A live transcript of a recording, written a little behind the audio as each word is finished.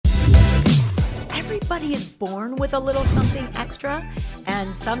Everybody is born with a little something extra,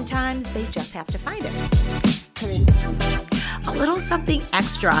 and sometimes they just have to find it. A little something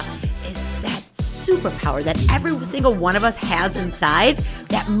extra is that superpower that every single one of us has inside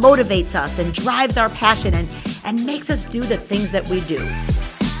that motivates us and drives our passion and makes us do the things that we do.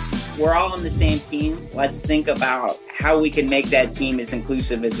 We're all on the same team. Let's think about how we can make that team as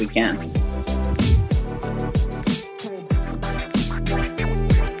inclusive as we can.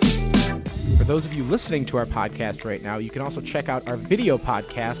 For those of you listening to our podcast right now, you can also check out our video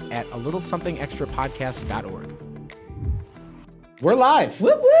podcast at alittlesomethingextrapodcast.org. We're live.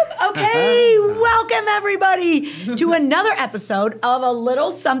 Whoop, whoop. Okay, welcome everybody to another episode of A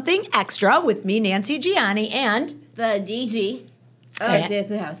Little Something Extra with me, Nancy Gianni, and... The Gigi. The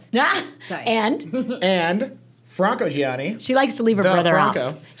Playhouse. Sorry. And Franco Gianni. she likes to leave her brother Franco.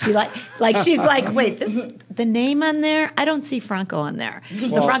 off. She's like, wait, the name on there? I don't see Franco on there.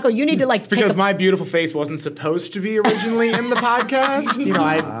 So Franco, you need to pick Because up. my beautiful face wasn't supposed to be originally in the podcast. You know,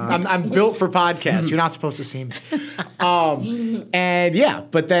 I'm built for podcasts. You're not supposed to see me.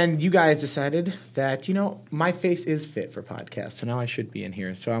 But then you guys decided that, my face is fit for podcasts, so now I should be in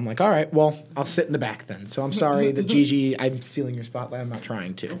here. So I'm like, all right, well, I'll sit in the back then. So I'm sorry that Gigi, I'm stealing your spotlight. I'm not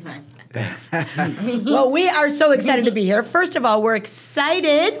trying to. That's fine. Thanks. Well, we are so excited to be here. First of all, we're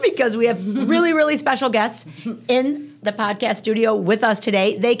excited because we have really, really special guests in the podcast studio with us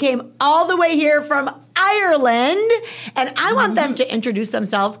today. They came all the way here from Ireland, and I want them to introduce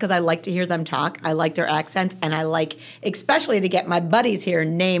themselves because I like to hear them talk. I like their accents, and I like especially to get my buddy's here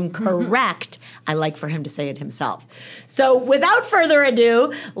name correct. I like for him to say it himself. So without further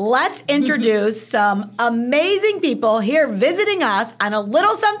ado, let's introduce some amazing people here visiting us on A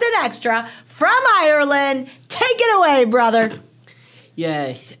Little Something Extra from Ireland. Take it away, brother.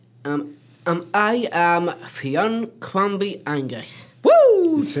 Yes, I am Fionn Crombie Angus.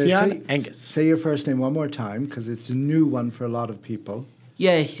 Woo! Fionn Angus. Say your first name one more time, because it's a new one for a lot of people.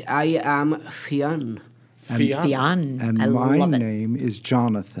 Yes, I am Fionn. Fionn. And I my love it. name is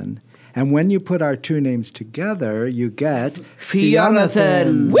Jonathan. And when you put our two names together, you get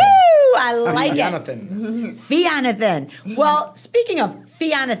Fionathan. Woo! I like it. Jonathan. Fionathan. Well, speaking of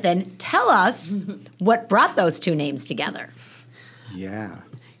Fionathan, tell us what brought those two names together. Yeah.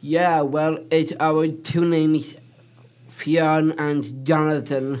 Yeah, well, it's our two names, Fionn and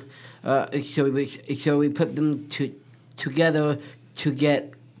Jonathan. So we put them together to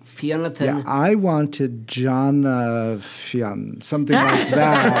get Fionathan. Yeah, I wanted Jonathan, something like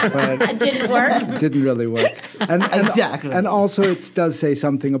that, but It didn't work. it didn't really work. And Exactly. And also it does say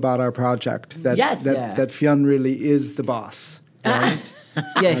something about our project, that Yes. that Fionn really is the boss. Right?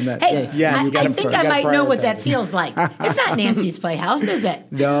 Yes. And that- Hey, Yes, you got I him think first. I You gotta might know what prioritize that it. feels like. It's not Nancy's Playhouse, is it?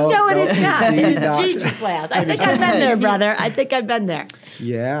 No, it is not. It indeed is not. Gigi's Playhouse. I think I've been there, brother. I think I've been there.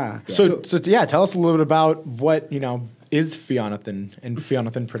 Yeah. So tell us a little bit about what, is Fionathan and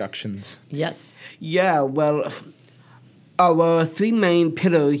Fionathan Productions. Yes. Yeah, well, our three main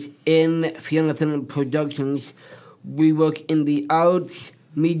pillars in Fionathan Productions, we work in the arts,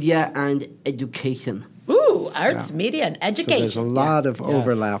 media, and education. Ooh, arts, media, and So education. there's a lot of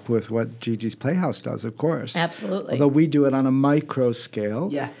overlap with what Gigi's Playhouse does, of course. Absolutely. Although we do it on a micro scale.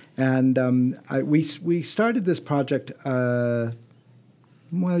 Yeah. And we started this project,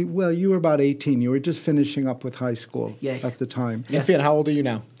 well, you were about 18. You were just finishing up with high school Yes. at the time. And Fionn, how old are you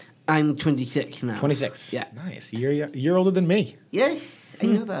now? I'm 26 now. 26. Yeah. Nice. You're older than me Yes, I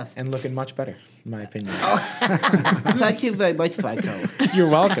know that. and looking much better, in my opinion. Thank you very much, Franco. You're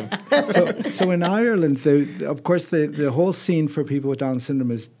welcome. So in Ireland, of course, the whole scene for people with Down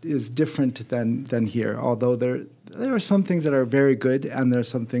syndrome is different than here, although there are some things that are very good and there are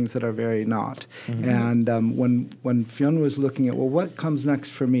some things that are very not. And when Fionn was looking at, well, what comes next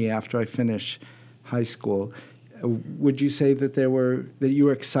for me after I finish high school, would you say that you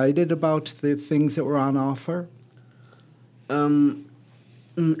were excited about the things that were on offer?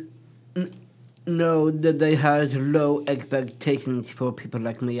 No, that they had low expectations for people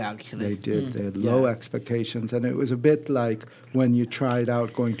like me, actually. They did. They had low expectations, and it was a bit like when you tried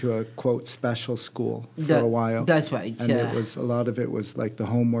out going to a quote special school for a while. That's right. And yeah. it was a lot of it was like the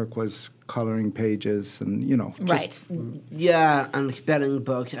homework was coloring pages and just Right. Yeah, and spelling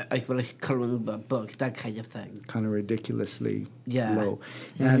books, as well as coloring books, that kind of thing. kind of ridiculously Yeah. low.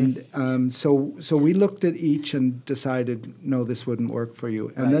 And so we looked at each and decided, no, this wouldn't work for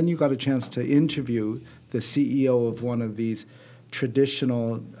you. And then you got a chance to interview the CEO of one of these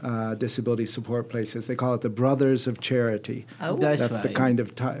traditional disability support places. They call it the Brothers of Charity. Oh. That's the right. kind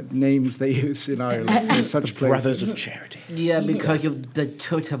of names they use in Ireland for such places. Brothers of Charity. Yeah, because of the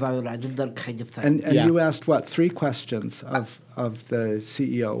Church of Ireland and that kind of thing. And Yeah. you asked, what, 3 questions of the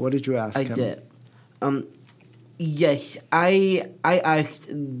CEO? What did you ask I him? did. Yes, I asked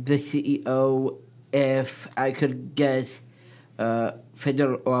the CEO if I could get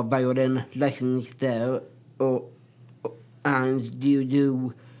fiddle or violin lessons there, and do you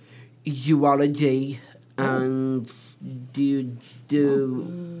do zoology, and do you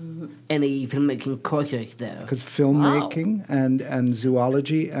do any filmmaking courses there? Because filmmaking and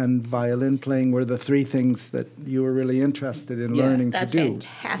zoology and violin playing were the three things that you were really interested in learning to That's do.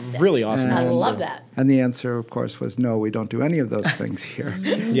 fantastic. Really awesome. I answer. love that. And the answer, of course, was no, we don't do any of those things here.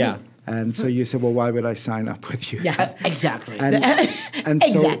 Yeah. And so you said, well, why would I sign up with you? Yes. Exactly. And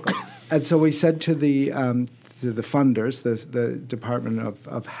Exactly. So we said to the funders, the Department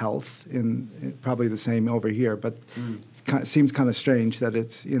of Health, in probably the same over here, but seems kind of strange that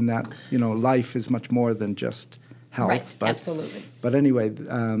it's in that, life is much more than just health. Right, but, absolutely. But anyway,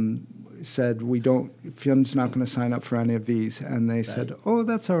 said Fionn's not going to sign up for any of these. And they said, oh,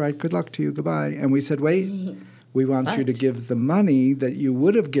 that's all right, good luck to you, goodbye. And we said, wait. We want you to give the money that you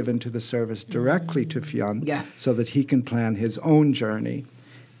would have given to the service directly to Fionn so that he can plan his own journey.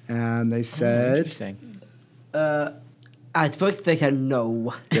 And they said... Interesting. At first they said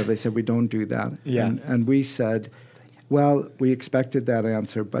no. Yeah, they said, we don't do that. Yeah. And we said, well, we expected that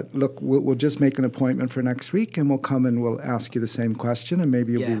answer, but look, we'll just make an appointment for next week, and we'll come and we'll ask you the same question, and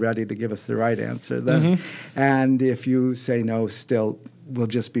maybe you'll be ready to give us the right answer then. And if you say no still... We'll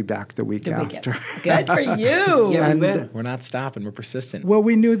just be back the week after. Good for you. Yeah, We're not stopping. We're persistent. Well,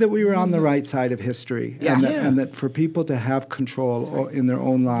 we knew that we were on the right side of history, and that for people to have control in their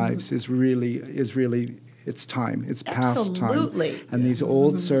own lives is really it's time. It's past time. Absolutely. And these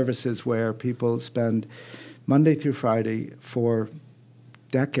old services where people spend Monday through Friday for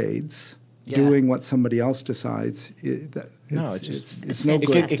decades doing what somebody else decides. It's no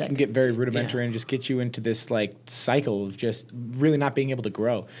good. It can get very rudimentary and just get you into this cycle of just really not being able to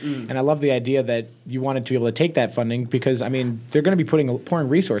grow. And I love the idea that you wanted to be able to take that funding because they're going to be pouring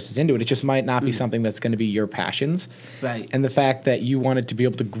resources into it. It just might not be something that's going to be your passions. Right. And the fact that you wanted to be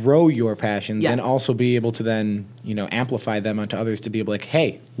able to grow your passions and also be able to then amplify them onto others to be able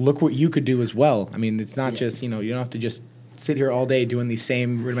hey, look what you could do as well. It's not just you don't have to just sit here all day doing these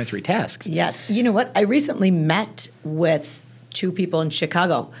same rudimentary tasks. Yes. You know what? I recently met with 2 people in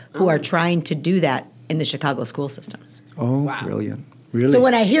Chicago who are trying to do that in the Chicago school systems. Oh, brilliant. Really? So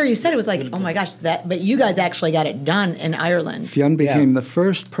when I hear you said it was oh my gosh, but you guys actually got it done in Ireland. Fionn became the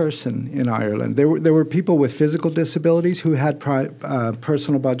first person in Ireland. There were people with physical disabilities who had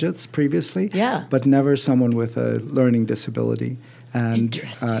personal budgets previously, but never someone with a learning disability. And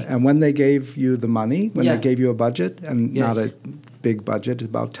and when they gave you the money, when they gave you a budget, and not a big budget,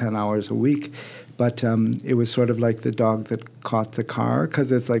 about 10 hours a week, but it was sort of like the dog that caught the car, because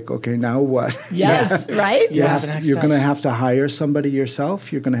it's okay, now what? Yes, right? You're going to have to hire somebody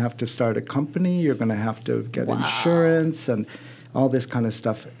yourself. You're going to have to start a company. You're going to have to get insurance and all this kind of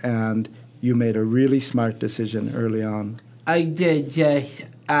stuff. And you made a really smart decision early on. I did, yes.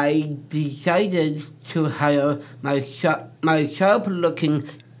 I decided to hire my sharp-looking,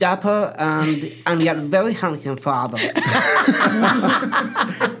 dapper, and yet very handsome father.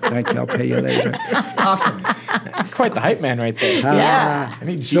 Thank you. I'll pay you later. Awesome. Quite the hype man right there. Yeah. I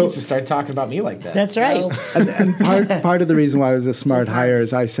need Gene to start talking about me like that. That's right. And part of the reason why I was a smart hire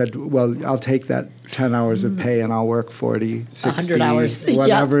is I said, well, I'll take that 10 hours of pay and I'll work 40, 60, 100 hours.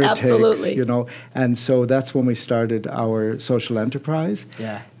 whatever Yes, it absolutely. takes, And so that's when we started our social enterprise.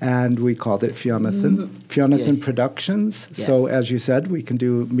 Yeah. And we called it Fionnathan. Fionnathan Productions. Yeah. So as you said, we can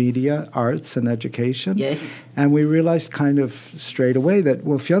do media, arts, and education. Yes. And we realized kind of straight away that,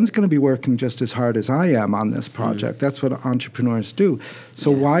 well, Fionn's going to be working just as hard as I am on this project. That's what entrepreneurs do.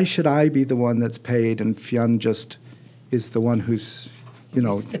 So why should I be the one that's paid and Fionn just is the one who's,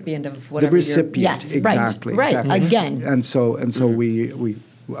 recipient of whatever. The recipient, yes, exactly. Right, exactly. Again. And so we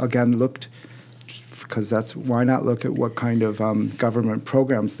again looked, because why not look at what kind of government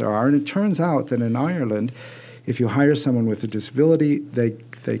programs there are. And it turns out that in Ireland, if you hire someone with a disability, they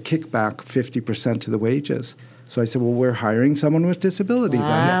kick back 50% of the wages. So I said, well, we're hiring someone with disability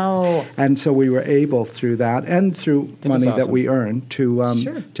then. And so we were able, through that and through money that we earned,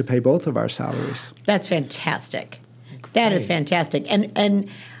 to pay both of our salaries. That's fantastic. That is fantastic. And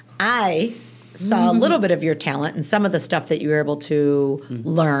I saw a little bit of your talent and some of the stuff that you were able to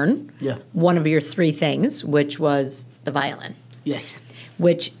learn. Yeah. One of your 3 things, which was the violin. Yes.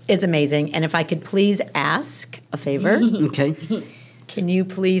 Which is amazing. And if I could please ask a favor. Okay. Can you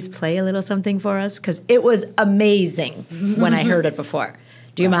please play a little something for us? Because it was amazing when I heard it before.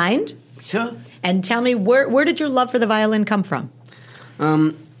 Do you mind? Sure. And tell me, where did your love for the violin come from?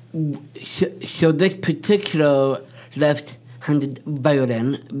 So this particular left left-handed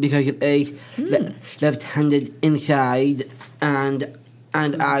violin because it is left-handed inside, and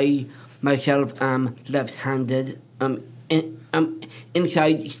I myself am left-handed.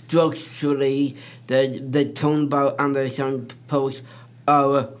 Inside structurally, the tone bow and the sound post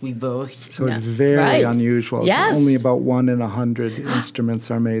are reversed. So it's very unusual. Yes. Only about 1 in 100 instruments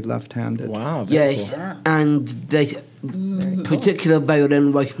are made left-handed. Wow. Very Yes, cool. and this particular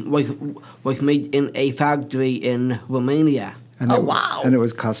violin was made in a factory in Romania. And wow. And it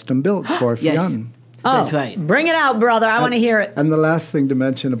was custom built for Yes. Fionn. That's right. Bring it out, brother. I want to hear it. And the last thing to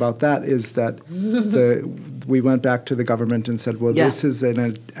mention about that is that we went back to the government and said, well, Yeah. this is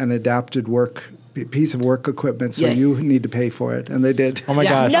an adapted piece of work equipment, so Yes. you need to pay for it. And they did. Oh my Yeah.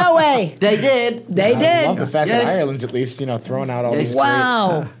 gosh. No way. They did. They I did. love the fact that Yes. Ireland's at least, throwing out all Yes. these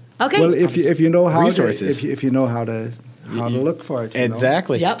Wow. Okay. Well, if you know how Resources. to, if you know how to look for it. you know.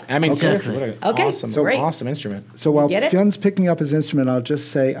 Exactly. Yep. I mean, Okay. seriously, what an Okay. awesome, So great. awesome instrument. So while Get it? Fionn's picking up his instrument, I'll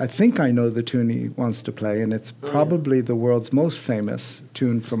just say I think I know the tune he wants to play, and it's probably the world's most famous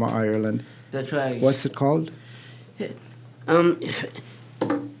tune from Ireland. That's right. What's it called?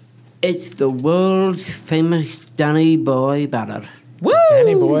 It's the world's famous Danny Boy ballad. Woo!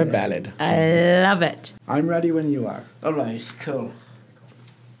 Danny Boy Ballad. I love it. I'm ready when you are. All right, cool.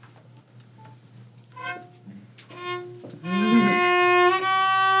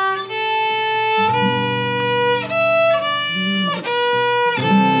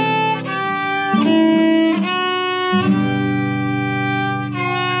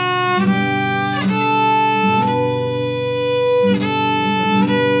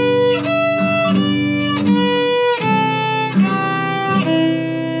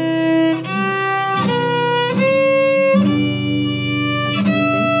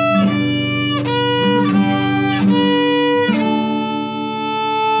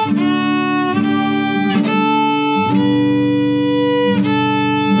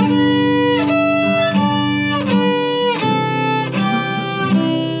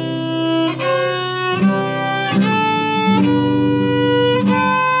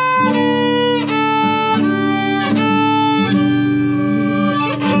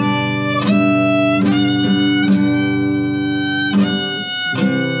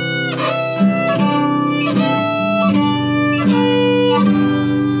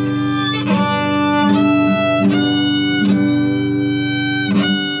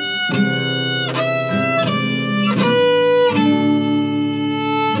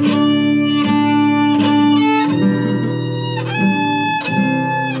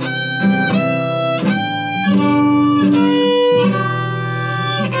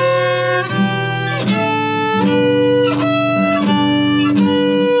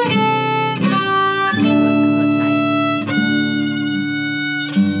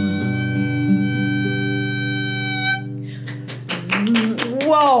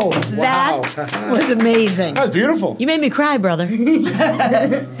 Whoa, that was amazing. That was beautiful. You made me cry, brother.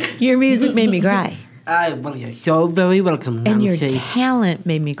 Your music made me cry. Well, you're so very welcome, And your Nancy. talent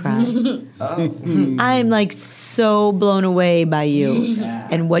made me cry. I'm like so blown away by you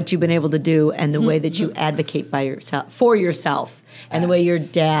and what you've been able to do and the way that you advocate for yourself and the way your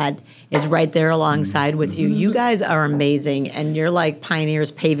dad is right there alongside with you. You guys are amazing and you're like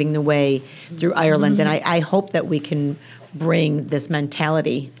pioneers paving the way through Ireland. And I hope that we can bring this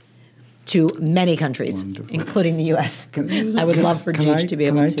mentality to many countries, including the U.S. I would love for Gigi to be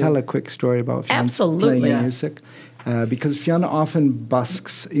able to. Can I tell a quick story about Fionn Absolutely. playing Yeah. music? Because Fionn often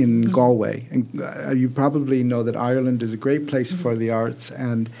busks in Galway. And you probably know that Ireland is a great place for the arts,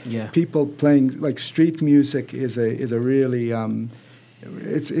 and people playing, like, street music is a really...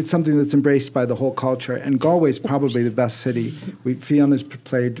 It's something that's embraced by the whole culture, and Galway's probably the best city. Fionn has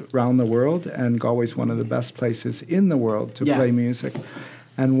played around the world, and Galway's one of the best places in the world to play music.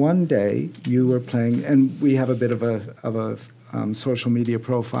 And one day you were playing, and we have a bit of a social media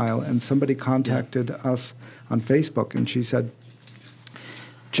profile, and somebody contacted us on Facebook, and she said,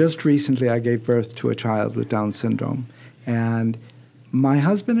 just recently I gave birth to a child with Down syndrome, and my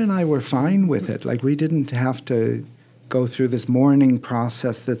husband and I were fine with it. Like, we didn't have to go through this mourning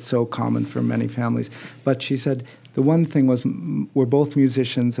process that's so common for many families. But she said the one thing was we're both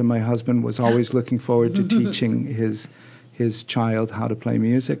musicians, and my husband was always looking forward to teaching his child how to play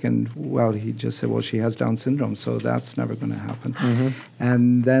music. And, well, he just said, well, she has Down syndrome, so that's never going to happen.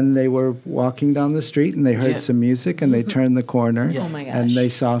 And then they were walking down the street, and they heard some music, and they turned the corner, Oh my gosh. and they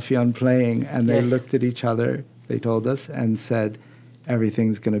saw Fionn playing, and they looked at each other, they told us, and said,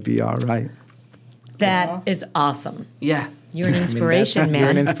 everything's going to be all right. That is awesome. Yeah. You're an inspiration, man. You're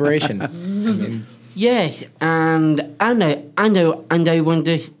an inspiration. I mean, Yes, and I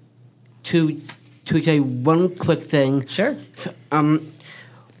wanted to to say one quick thing. Sure.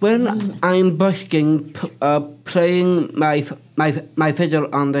 When I'm busking, playing my fiddle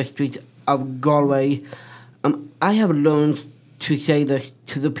on the streets of Galway, I have learned to say this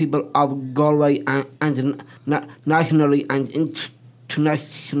to the people of Galway and nationally and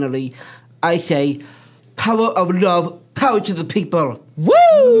internationally. I say, power of love, power to the people.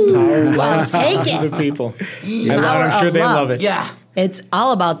 Woo! I'll take To it. the people. Power I'm sure of they love. love it. Yeah. It's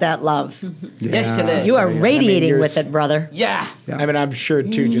all about that love. Yes, it is. You are radiating you're with it, brother. Yeah. I mean, I'm sure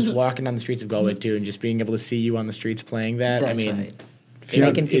too. Just walking down the streets of Galway too, and just being able to see you on the streets playing that. I That's mean, right.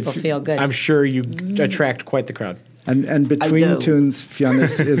 Making people feel good. I'm sure you attract quite the crowd. And between do. tunes, Fionn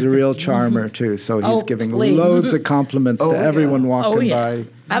is a real charmer too. So he's Oh, giving please. loads of compliments to everyone walking Oh, yeah. by.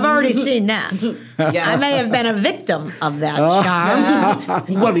 I've already seen that. Yeah. I may have been a victim of that Oh.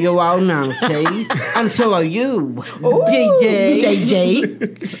 charm. Well, you are now, see? And so are you. JJ.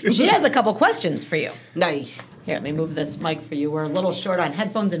 JJ. She has a couple questions for you. Nice. Here, let me move this mic for you. We're a little short on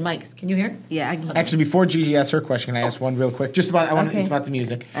headphones and mics. Can you hear? Yeah, I can. Actually, before Gigi asks her question, can I ask one real quick? Just about, Okay. it's about the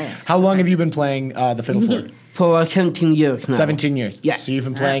music. Yeah. How long have you been playing the fiddle for? For 17 years now. 17 years. Yeah. So you've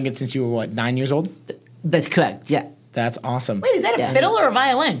been playing it since you were what, 9 years old? That's correct, yeah. That's awesome. Wait, is that a Yeah. fiddle or a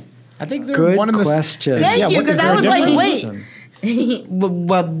violin? I think they're Good one in the question. Thank you, what- because is I there a was like, difference? wait.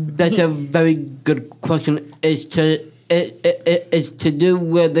 Well, that's a very good question. It's to do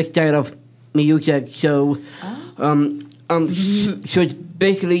with the style of music. So, so it's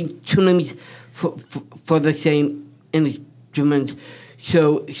basically two names for the same instrument.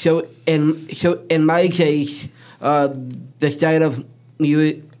 So in my case, the style of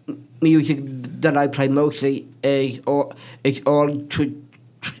music that I play mostly is all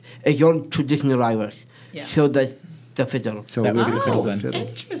traditional Irish. Yeah. So that's the fiddle. So That would be we- the fiddle then.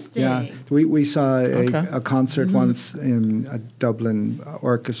 Interesting. Yeah, we saw Okay. a concert once in a Dublin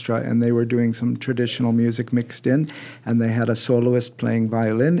orchestra, and they were doing some traditional music mixed in, and they had a soloist playing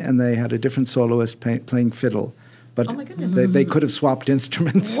violin, and they had a different soloist playing fiddle. But Oh my goodness. they could have swapped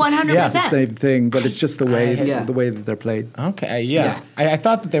instruments. 100%. It's the same thing, but it's just the way Yeah. the way that they're played. Okay, yeah. I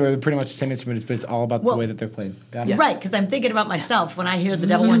thought that they were pretty much the same instruments, but it's all about Well, the way that they're played. Got it. Right, because I'm thinking about myself when I hear The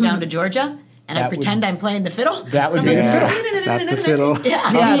Devil Went Down to Georgia and I That would- pretend I'm playing the fiddle. That would I'm be like, the fiddle. That's a fiddle.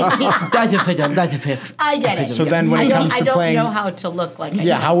 Yeah. Yeah, that's a fiddle. That's a fiddle. I get it. So then when I it don't, comes I to don't playing- know how to look like I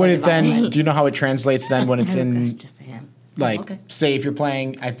Yeah, do how would when it I'm then, playing. do you know how it translates then when it's in, For him. like, okay. say if you're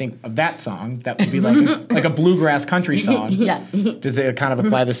playing, I think, of that song, that would be like like a bluegrass country song. Yeah. Does it kind of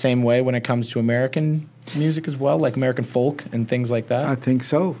apply the same way when it comes to American music as well, like American folk and things like that? I think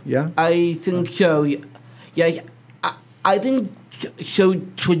so. Yeah. I think so. Yeah, I think so.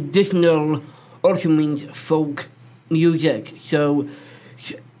 Traditional also means folk music. So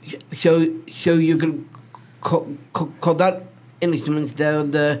you can call that instruments there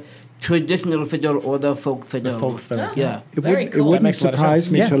the traditional fiddle or the folk fiddle. Folk fiddle. Yeah. Very It cool. wouldn't makes a lot of surprise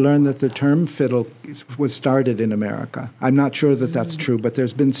sense. me Yeah. to learn that the term fiddle was started in America. I'm not sure that that's true, but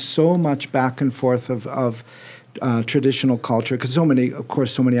there's been so much back and forth of traditional culture because so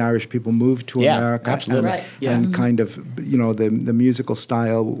many Irish people moved to Yeah, America absolutely. and, Right. Yeah. and kind of the musical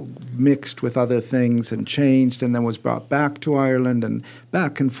style mixed with other things and changed and then was brought back to Ireland and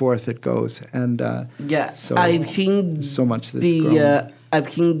back and forth it goes and Yeah, so I've seen so much that's grown. I've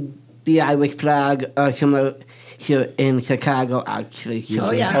seen the Irish flag come out here in Chicago actually. So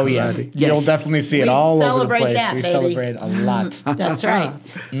Oh, yeah. Oh, yeah. Already. Yes. You'll definitely see it We all over the celebrate place. that, We baby. celebrate a lot. That's right.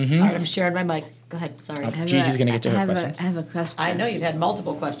 All right, I'm sharing my mic. Go ahead. Sorry. Gigi's going to get to I her have questions. I have a question. I know you've had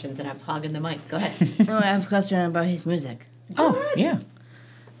multiple questions and I was hogging the mic. Go ahead. No, I have a question about his music. Oh, yeah.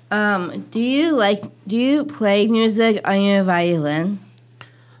 Do you play music on your violin?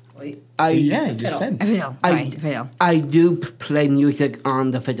 Yeah, you just said. Fiddle. Sorry, fiddle. I do play music on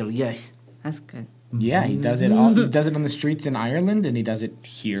the fiddle. Yes. That's good. Yeah, he does it all. He does it on the streets in Ireland, and he does it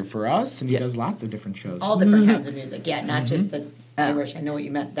here for us, and he does lots of different shows. All different kinds of music. Yeah, not just the Irish. I know what you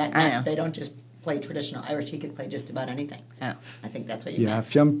meant. That I know. they don't just play traditional Irish. He could play just about anything. Oh. I think that's what you Yeah, meant.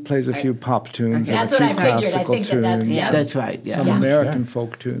 Fionn plays a few pop tunes Okay. and That's a what few I figured. I classical think that that's tunes, yeah. That's right. Yeah. some Yeah. American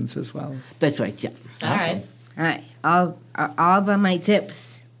folk tunes as well. That's right. Yeah. All right. All right. All about my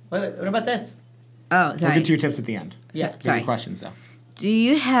tips. Wait, what about this? Oh, We'll sorry. get to your tips at the end. Yeah. Get Sorry. your questions though. Do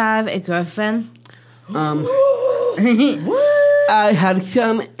you have a girlfriend? I had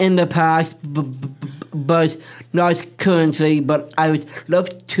some in the past, but not currently. But I would love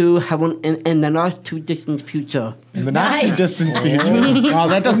to have one in the not too distant future. In the not too distant future. Well,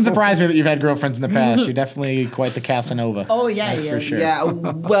 that doesn't surprise me that you've had girlfriends in the past. You're definitely quite the Casanova. Oh, yeah, That's for sure. Yeah,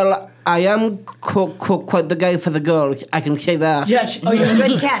 well, I am quite the guy for the girls. I can say that. Yes. Oh, you're a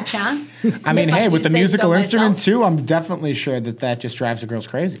good catch, huh? I mean, If I hey, do with the say musical so instrument, myself. too, I'm definitely sure that just drives the girls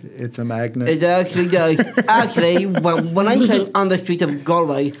crazy. It's a magnet. It actually does. Actually, when I'm playing on the street of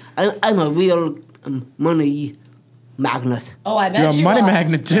Galway, I'm a real money magnet. Oh, I bet You're a you money are.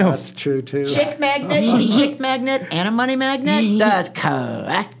 magnet, too. That's true too. Chick magnet, and a money magnet. That's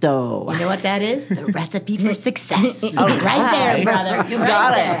correcto. You know what that is? The recipe for success. All right right. there, brother. You right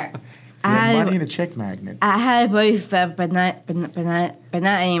got it. there. Money and a chick magnet. I had a boyfriend, but not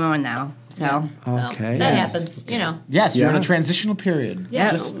anymore now. So Okay. That Yes. happens, you know. Yes, you're in a Yeah. transitional period.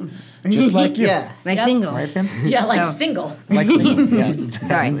 Yeah. Just like you. Yeah. like Yep. single. Right, Finn? Yeah, like No. single. Like singles, yes.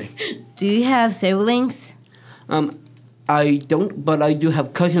 Exactly. Sorry. Do you have siblings? I don't, but I do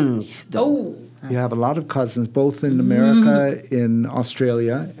have cousins. Though. Oh, You have a lot of cousins, both in America, in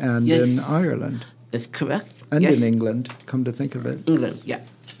Australia, and Yes. in Ireland, That's correct. and Yes. in England. Come to think of it, England. Yeah.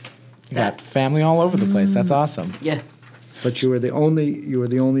 You got family all over the place. That's awesome. Yeah. but you were the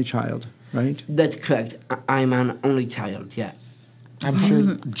only child, right? That's correct. I'm an only child. Yeah. I'm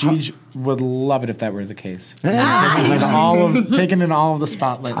sure Gigi would love it if that were the case. Taking in all of the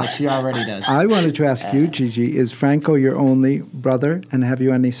spotlight like she already does. I wanted to ask you, Gigi, is Franco your only brother, and have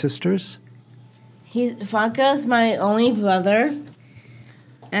you any sisters? Franco's my only brother.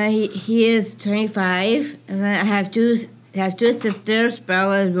 He is 25, and then I have two sisters,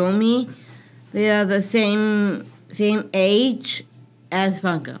 Bella and Romy. They are the same age as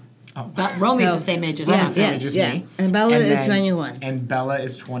Franco. but Romy's So- the same age as Yeah, us. same age as me. And Bella And is then- 21. And Bella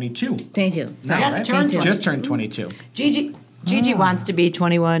is 22. 22. No, Just right? turned 20. Just turned 22. Gigi wants to be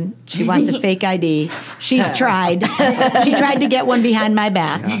 21. She wants a fake ID. She's tried. She tried to get one behind my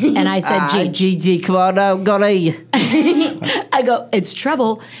back. And I said, Gigi, come on out, golly. I go, it's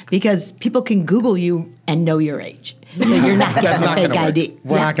trouble because people can Google you and know your age. So you're not getting a not fake gonna work. ID.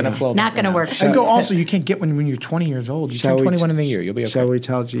 We're not going to pull Not going to work. And go also, you can't get one when you're 20 years old. You turn 21 in a year. You'll be okay. Shall we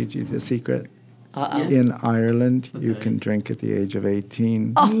tell Gigi the secret? In Ireland, you can drink at the age of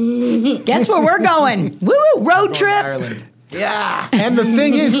 18. Guess where we're going? Woo! Road Going to trip. Ireland. Yeah. And the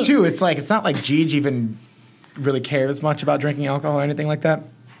thing is, too, it's not like Gigi even really cares much about drinking alcohol or anything like that.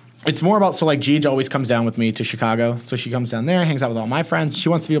 It's more about, Gigi always comes down with me to Chicago. So she comes down there, hangs out with all my friends. She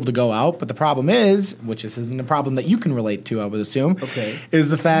wants to be able to go out. But the problem is, which this isn't a problem that you can relate to, I would assume, is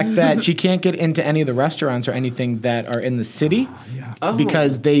the fact that she can't get into any of the restaurants or anything that are in the city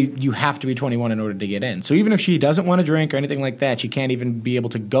because you have to be 21 in order to get in. So even if she doesn't want to drink or anything like that, she can't even be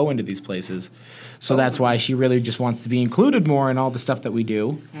able to go into these places. So that's why she really just wants to be included more in all the stuff that we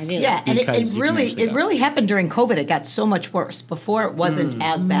do. I do. Yeah, and Because it you can really actually it go. really happened during COVID. It got so much worse. Before it wasn't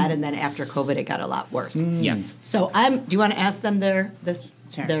as bad, and then after COVID, it got a lot worse. Yes. So do you want to ask them their?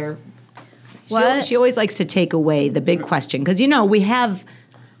 What? She always likes to take away the big question because we have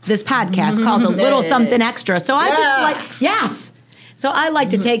this podcast called A Little Something Extra. So I just like yes. So I like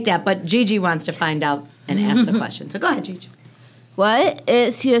to take that, but Gigi wants to find out and ask the question. So go ahead, Gigi. What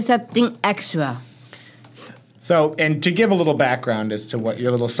is your something extra? So, and to give a little background as to what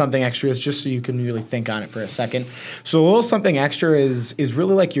your little something extra is, just so you can really think on it for a second. So, a little something extra is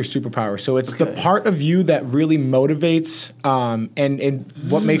really like your superpower. So, it's the part of you that really motivates and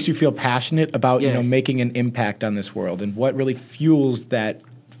what makes you feel passionate about Yes. making an impact on this world, and what really fuels that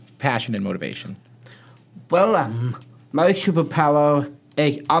passion and motivation. Well, my superpower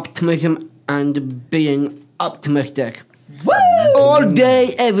is optimism and being optimistic. Woo! All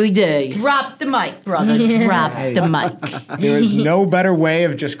day, every day. Drop the mic, brother. Drop the mic. There is no better way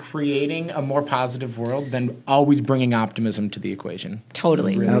of just creating a more positive world than always bringing optimism to the equation.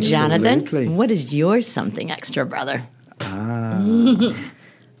 Totally. Absolutely. Jonathan, what is your something extra, brother?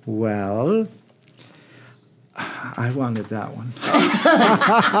 Well, I wanted that one.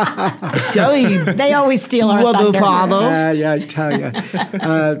 Sorry, They always steal our brother, thunder. father. Yeah, I tell you.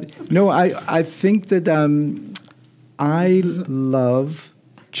 No, I think that I love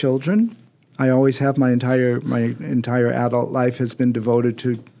children. I always have. My entire adult life has been devoted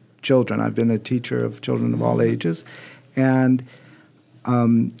to children. I've been a teacher of children of all ages, and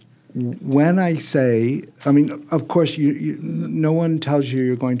when I say, of course, no one tells you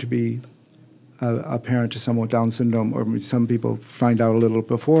you're going to be a parent to someone with Down syndrome, or some people find out a little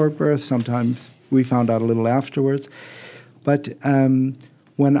before birth. Sometimes we found out a little afterwards. But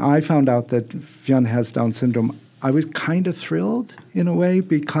when I found out that Fionn has Down syndrome, I was kind of thrilled in a way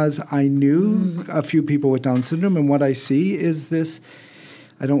because I knew a few people with Down syndrome, and what I see is this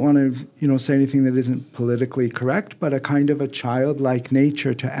I don't want to, say anything that isn't politically correct, but a kind of a childlike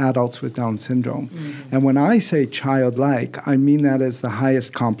nature to adults with Down syndrome. Mm-hmm. And when I say childlike, I mean that as the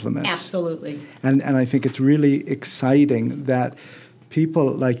highest compliment. Absolutely. And I think it's really exciting that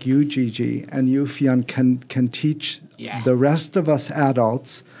people like you, Gigi, and you, Fionn, can teach the rest of us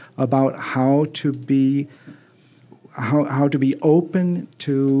adults about how to be open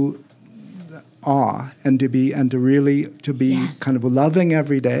to awe and to be kind of loving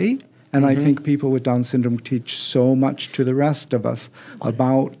every day. And I think people with Down syndrome teach so much to the rest of us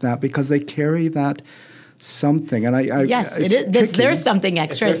about that because they carry that something. And there's something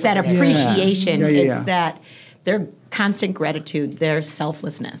extra. It's that appreciation. It's that their constant gratitude, their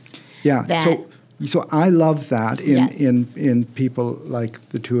selflessness. Yeah. So I love that in people like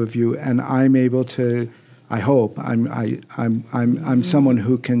the two of you, and I'm able to. I hope I'm someone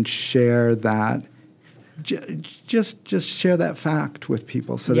who can share that, just share that fact with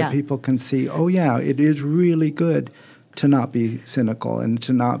people, so that people can see. Oh yeah, it is really good to not be cynical and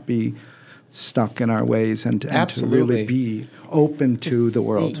to not be stuck in our ways, and to really be open to the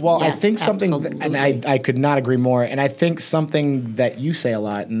world. Well, I think something, and I could not agree more. And I think something that you say a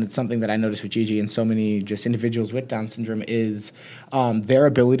lot, and it's something that I notice with Gigi and so many just individuals with Down syndrome, is their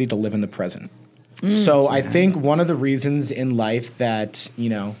ability to live in the present. So I think one of the reasons in life that,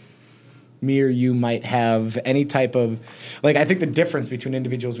 me or you might have any type of, I think the difference between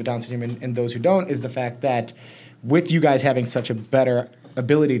individuals with Down syndrome and those who don't is the fact that with you guys having such a better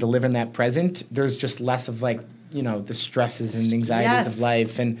ability to live in that present, there's just less of the stresses and anxieties of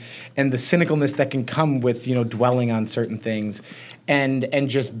life and the cynicalness that can come with, dwelling on certain things and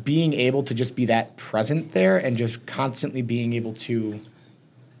just being able to just be that present there and just constantly being able to,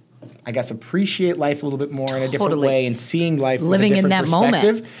 I guess, appreciate life a little bit more in a different way and seeing life living with a different in that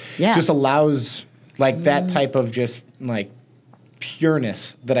perspective moment. Just allows that type of just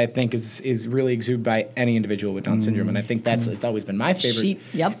pureness that I think is really exuded by any individual with Down syndrome. And I think it's always been my favorite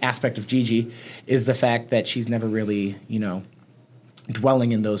aspect of Gigi is the fact that she's never really,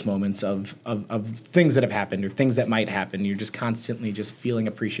 dwelling in those moments of things that have happened or things that might happen. You're just constantly just feeling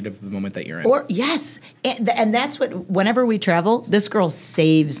appreciative of the moment that you're in. And that's what, whenever we travel, this girl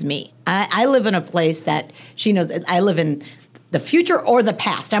saves me. I live in a place that she knows, I live in the future or the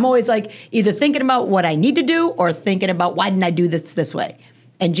past. I'm always either thinking about what I need to do or thinking about why didn't I do this way.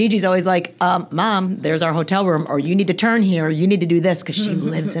 And Gigi's always like, Mom, there's our hotel room, or you need to turn here, or you need to do this, because she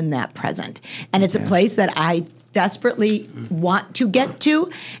lives in that present. And it's a place that I desperately want to get to,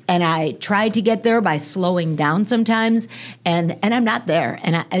 and I try to get there by slowing down sometimes, and I'm not there.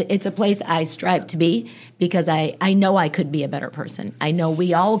 And it's a place I strive to be because I know I could be a better person. I know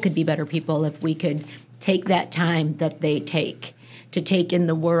we all could be better people if we could take that time that they take to take in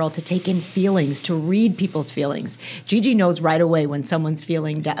the world, to take in feelings, to read people's feelings. Gigi knows right away when someone's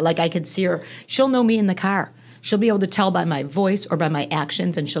feeling down. I could see her, she'll know me in the car. She'll be able to tell by my voice or by my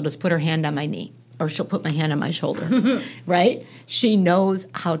actions, and she'll just put her hand on my knee. Or she'll put my hand on my shoulder, right? She knows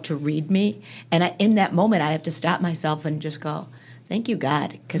how to read me. And in that moment, I have to stop myself and just go, thank you,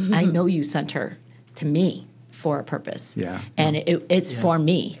 God, because I know you sent her to me for a purpose. Yeah. And it's for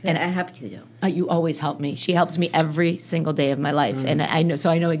me. And I help you, though. You always help me. She helps me every single day of my life. And I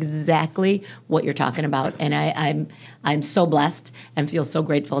know exactly what you're talking about. And I'm so blessed and feel so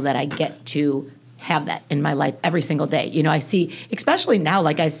grateful that I get to have that in my life every single day. I see, especially now,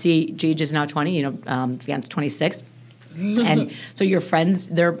 I see Gigi's now 20, Fionn's 26. And so your friends,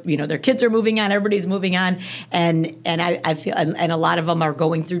 their kids are moving on, everybody's moving on. And I feel, and a lot of them are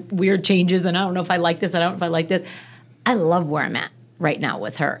going through weird changes. And I don't know if I like this, I don't know if I like this. I love where I'm at right now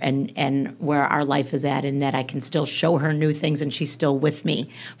with her and where our life is at, and that I can still show her new things and she's still with me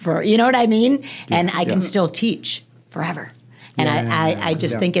for, you know what I mean? Yeah, and I can still teach forever. And I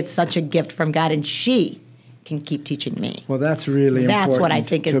just think it's such a gift from God, and she can keep teaching me. Well, that's really important. That's what I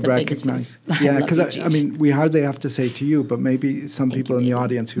think is the biggest piece. Yeah, because we hardly have to say to you, but maybe some people in the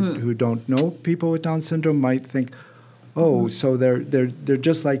audience who don't know people with Down syndrome might think, oh, so they're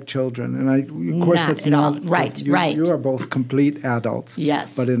just like children, and of course that's not right. You are both complete adults.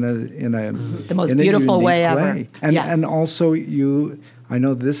 Yes, but in a the most beautiful way ever. And also you. I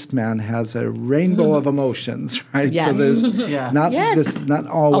know this man has a rainbow of emotions, right? Yes. So there's not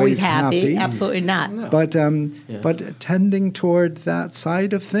always happy. Absolutely not. No. But tending toward that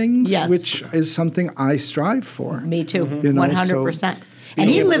side of things, which is something I strive for. Me too, 100%. And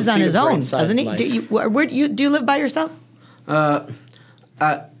he lives on his own, doesn't he? Do you live by yourself? I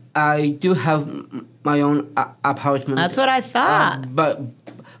do have my own apartment. That's what I thought. But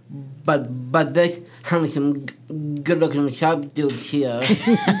but this handsome, good-looking sharp dude here,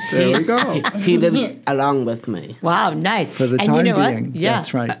 There we go. he lives along with me. Wow, nice. For the and time you know being, what? Yeah.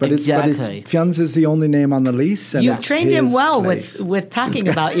 that's right. But Exactly. it's Fionn's is the only name on the lease. And You've it's trained him his well place. with talking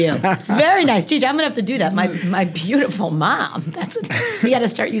about you. Very nice. Gigi, I'm going to have to do that. My beautiful mom. We got to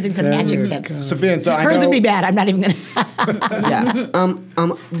start using some adjectives. Sophia, so I Hers know. would be bad. I'm not even going to.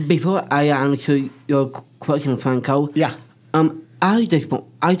 Yeah. Before I answer your question, Franco. Yeah. I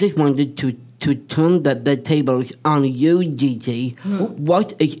just wanted to turn the tables on you, Gigi.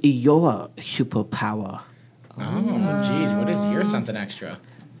 What is your superpower? Oh, geez, what is your something extra?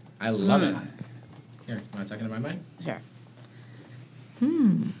 I love it. Here, you want to talk into my mic? Sure.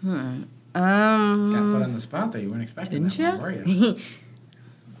 Got put on the spot there. You weren't expecting Didn't that ya? one, were you?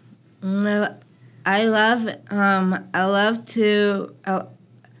 I love to.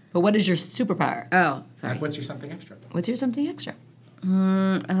 But what is your superpower? Oh, sorry. Like, what's your something extra? What's your something extra?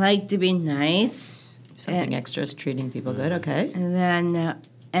 I like to be nice. Something extra is treating people good. Okay. And then,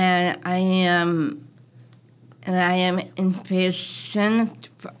 and I am inspiration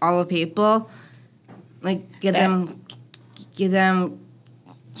for all the people. Like give them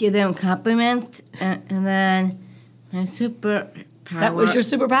compliments, and then my superpower. That was your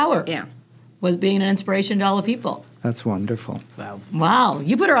superpower. Yeah. Was being an inspiration to all the people. That's wonderful. Wow.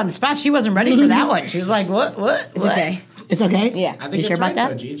 You put her on the spot. She wasn't ready for that one. She was like, what? It's okay. It's okay? Yeah. I You think sure that's about right, that?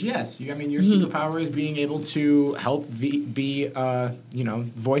 though, Gigi. Yes. Your superpower is being able to help be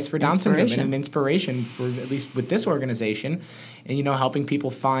voice for Down syndrome and Inspiration. an inspiration for at least with this organization, and helping people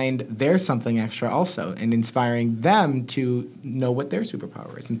find their something extra also, and inspiring them to know what their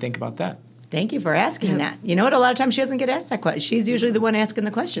superpower is and think about that. Thank you for asking that. You know what? A lot of times she doesn't get asked that question. She's usually the one asking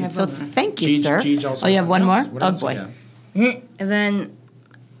the question. have So one more. thank you, Gigi- sir. Gigi also Oh, you has have one something more? else. What Oh, else boy. you have?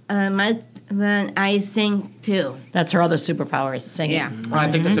 And then I sing too. That's her other superpower is singing. Yeah. Well, I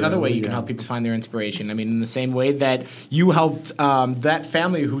think that's another way you can help people find their inspiration. I mean, in the same way that you helped that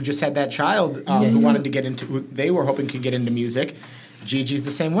family who just had that child who wanted to get into, who they were hoping could get into music. Gigi's the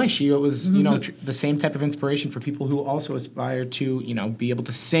same way. She was, the same type of inspiration for people who also aspire to, be able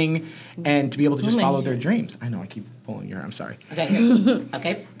to sing and to be able to just follow their dreams. I know I keep pulling your hair. I'm sorry. Okay. Here.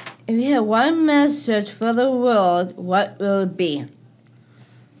 Okay. If you had one message for the world, what will it be?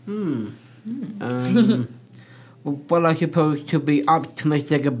 Well, I suppose to be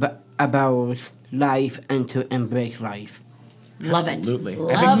optimistic about life and to embrace life. Love it. Absolutely.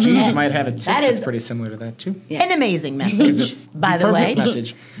 Love I think Gigi it. might have a tip That that's is pretty similar to that, too. an amazing message, by the way. Perfect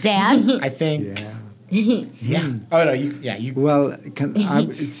message. Dad? I think. Yeah. Yeah. Oh, no, you. Well,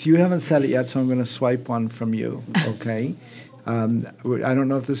 you haven't said it yet, so I'm going to swipe one from you, okay? I don't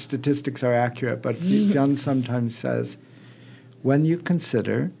know if the statistics are accurate, but Fionn sometimes says, when you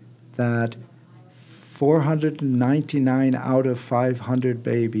consider that 499 out of 500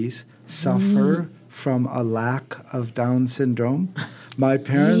 babies suffer from a lack of Down syndrome, my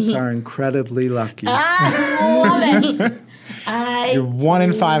parents are incredibly lucky. I love it. You're 1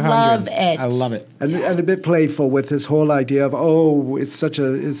 in 500. love it. I love it. And a bit playful with this whole idea of it's such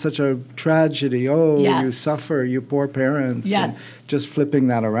a tragedy. Oh, Yes. you suffer, you poor parents. Yes. And just flipping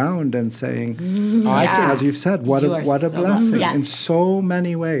that around and saying, I think- as you've said, what You a are what a so blessing lucky. in Yes. so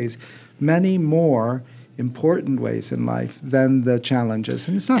many ways, many more important ways in life than the challenges.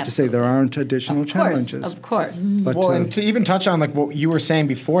 And it's not to say there aren't additional challenges. Of course. But Well, and to even touch on like what you were saying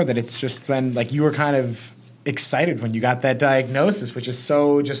before, that it's just then like you were kind of excited when you got that diagnosis, which is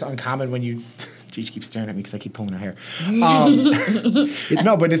so just uncommon when you. Gigi keeps staring at me because I keep pulling her hair.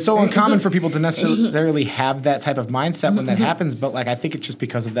 No, but it's so uncommon for people to necessarily have that type of mindset when that happens. But like I think it's just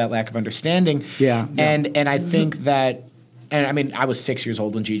because of that lack of understanding. Yeah. And I think that. And I mean, I was 6 years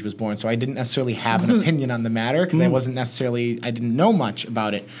old when Gigi was born, so I didn't necessarily have an opinion on the matter because I didn't know much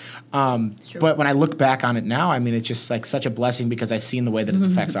about it. But when I look back on it now, I mean, it's just like such a blessing because I've seen the way that it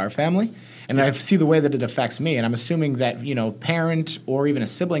affects our family, and I see the way that it affects me. And I'm assuming that parent or even a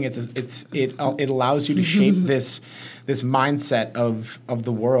sibling, it allows you to shape this mindset of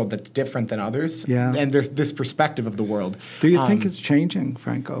the world that's different than others. Yeah. And there's this perspective of the world. do you think it's changing,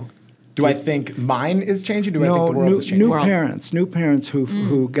 Franco? Do I think mine is changing? Do I think the world is changing? New parents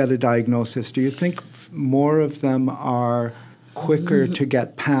who get a diagnosis. Do you think more of them are quicker to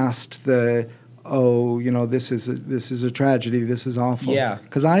get past the this is a tragedy, this is awful? Yeah.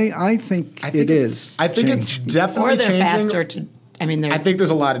 Because I think it is. I think it's changing. definitely Or they're changing. faster to. I mean, I think there's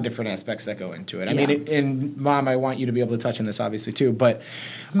a lot of different aspects that go into it. I mean, and Mom, I want you to be able to touch on this obviously too. But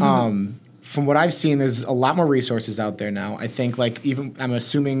from what I've seen, there's a lot more resources out there now. I think, like, even I'm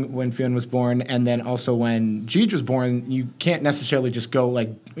assuming when Fionn was born, and then also when Gigi was born, you can't necessarily just go like.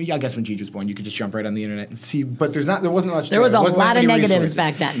 I guess when Gigi was born, you could just jump right on the internet and see. But there wasn't much. There was a wasn't lot of many negatives resources.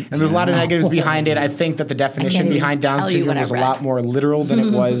 back then. And there's a lot of negatives behind it. I think that the definition even behind Down tell you syndrome what I was a read. lot more literal than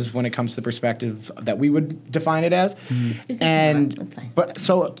it was when it comes to the perspective that we would define it as. But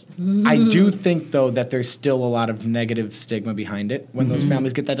so I do think though that there's still a lot of negative stigma behind it when those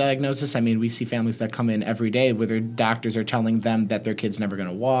families get that diagnosis. I mean, we see families that come in every day where their doctors are telling them that their kid's never going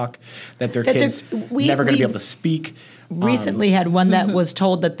to walk, that their kid's never going to be able to speak. Recently had one that was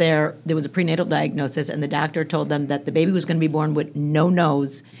told that there was a prenatal diagnosis, and the doctor told them that the baby was going to be born with no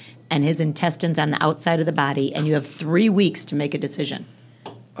nose and his intestines on the outside of the body, and you have 3 weeks to make a decision.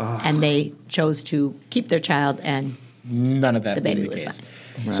 And they chose to keep their child, and none of that. the baby in the was case. fine.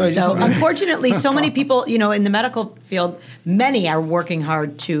 So, Unfortunately, so many people, in the medical field, many are working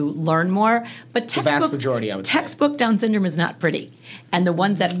hard to learn more. But vast majority, I would say. textbook Down syndrome is not pretty, and the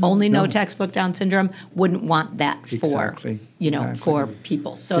ones that only know textbook Down syndrome wouldn't want that for for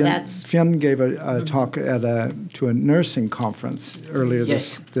people. So Fionn gave a talk to a nursing conference earlier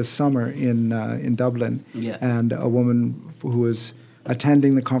this summer in Dublin, and a woman who was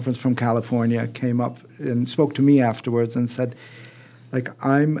attending the conference from California came up and spoke to me afterwards and said, like,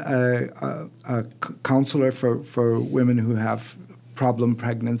 I'm a counselor for women who have problem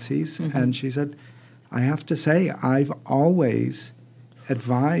pregnancies. And she said, I have to say, I've always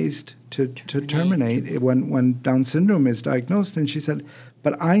advised to terminate when Down syndrome is diagnosed. And she said,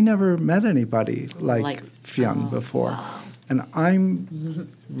 but I never met anybody like Fionn before. Wow. And I'm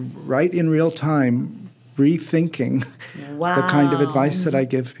right in real time rethinking the kind of advice that I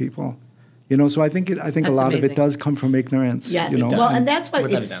give people. So I think a lot amazing. of it does come from ignorance. Yes. Well, and that's why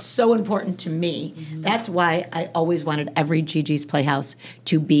it's so important to me. That's why I always wanted every Gigi's Playhouse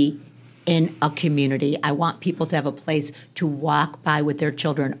to be in a community. I want people to have a place to walk by with their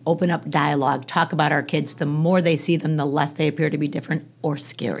children, open up dialogue, talk about our kids. The more they see them, the less they appear to be different or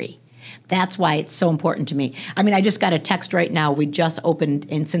scary. That's why it's so important to me. I mean, I just got a text right now. We just opened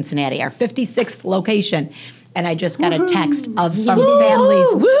in Cincinnati, our 56th location. And I just got a text from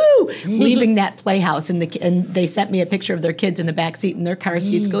families, leaving that playhouse. And they sent me a picture of their kids in the back seat in their car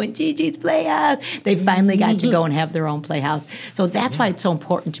seats going, Gigi's Playhouse. They finally got to go and have their own playhouse. So that's why it's so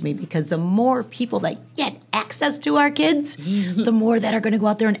important to me, because the more people that get access to our kids, the more that are going to go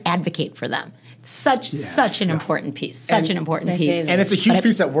out there and advocate for them. Such an important piece. An important piece. And it's a huge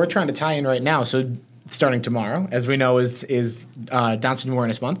piece that we're trying to tie in right now. So starting tomorrow, as we know, is Down Syndrome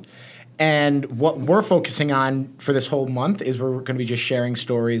Awareness Month. And what we're focusing on for this whole month is we're going to be just sharing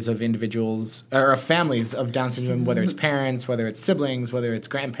stories of individuals or of families of Down syndrome, whether it's parents, whether it's siblings, whether it's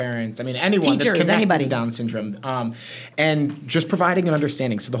grandparents. I mean, anyone Teachers, that's connected anybody. to Down syndrome. And just providing an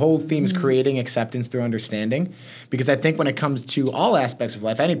understanding. So the whole theme is creating acceptance through understanding. Because I think when it comes to all aspects of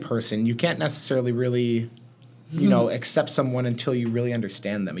life, any person, you can't necessarily really accept someone until you really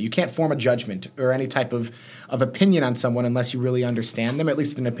understand them. You can't form a judgment or any type of opinion on someone unless you really understand them, at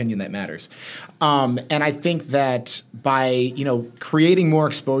least an opinion that matters. And I think that by, creating more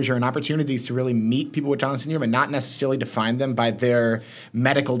exposure and opportunities to really meet people with Down syndrome and not necessarily define them by their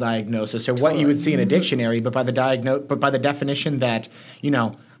medical diagnosis or what you would see in a dictionary, but by the definition that,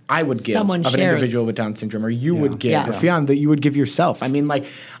 I would give Someone of an shares. individual with Down syndrome, or you would give, or Fionn, that you would give yourself. I mean,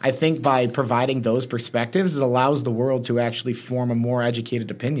 I think by providing those perspectives, it allows the world to actually form a more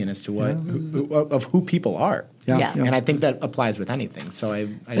educated opinion as to of who people are. Yeah. And I think that applies with anything. So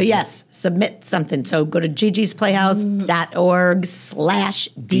yes, submit something. So go to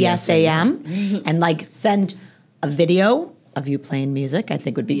gigisplayhouse.org/DSAM and send a video of you playing music. I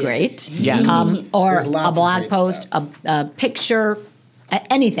think would be great. Yes. Or There's a lots of blog great post, a picture,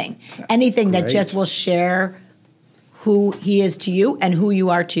 anything that just will share who he is to you and who you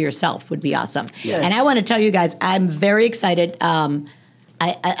are to yourself would be awesome. Yes. And I want to tell you guys, I'm very excited.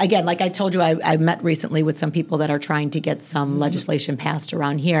 Again, like I told you, I met recently with some people that are trying to get some legislation passed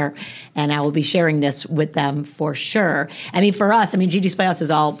around here, and I will be sharing this with them for sure. I mean, for us, Gigi's Playhouse is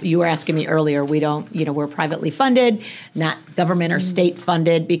all, you were asking me earlier, we don't, we're privately funded, not government or state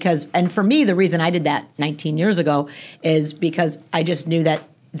funded, and for me, the reason I did that 19 years ago is because I just knew that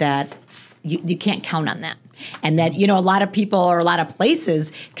you can't count on that. And that, a lot of people or a lot of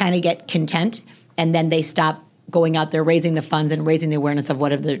places kind of get content, and then they stop going out there, raising the funds and raising the awareness of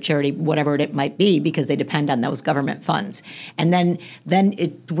whatever their charity, whatever it might be, because they depend on those government funds. And then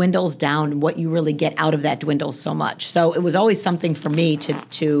it dwindles down. What you really get out of that dwindles so much. So it was always something for me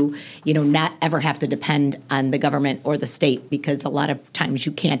to not ever have to depend on the government or the state, because a lot of times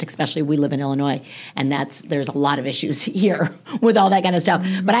you can't, especially we live in Illinois, and there's a lot of issues here with all that kind of stuff.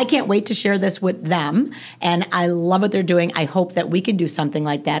 But I can't wait to share this with them, and I love what they're doing. I hope that we can do something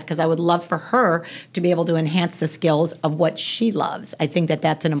like that, because I would love for her to be able to enhance the skills of what she loves. I think that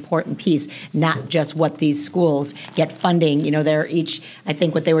that's an important piece, not just what these schools get funding. They're each, I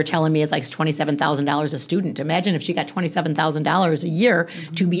think what they were telling me is like $27,000 a student. Imagine if she got $27,000 a year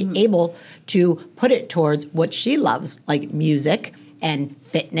to be able to put it towards what she loves, like music and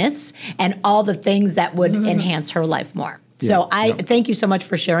fitness and all the things that would enhance her life more. So I thank you so much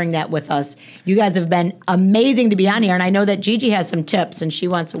for sharing that with us. You guys have been amazing to be on here, and I know that Gigi has some tips, and she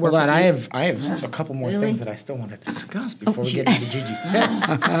wants to work with you. I have a couple more things that I still want to discuss before we get into Gigi's tips.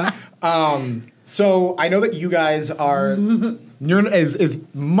 So I know that you guys are as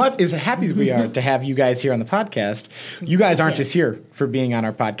happy as we are to have you guys here on the podcast. You guys aren't just here for being on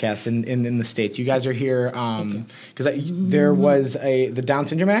our podcast in the States. You guys are here because there was the Down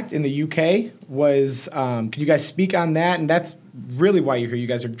Syndrome Act in the UK. Could you guys speak on that? And that's really why you're here. You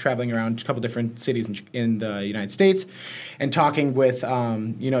guys are traveling around a couple different cities in the United States and talking with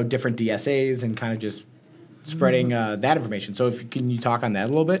different DSAs and kind of just spreading that information. So can you talk on that a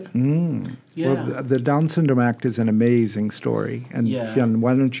little bit? Yeah. Well, the Down Syndrome Act is an amazing story. And Fionn,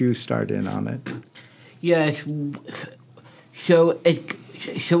 why don't you start in on it? Yes. So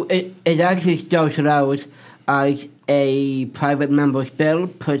it actually started out as a private member's bill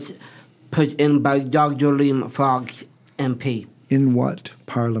put in by Dr. Liam Fox, MP. In what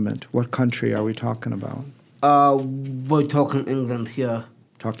parliament? What country are we talking about? We're talking England here.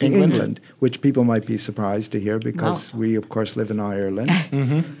 Talking England, which people might be surprised to hear because we, of course, live in Ireland.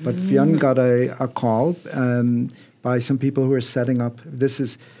 But Fionn got a call by some people who are setting up. This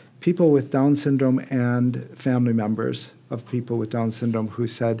is people with Down syndrome and family members of people with Down syndrome who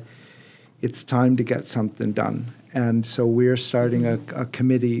said, it's time to get something done. And so we're starting a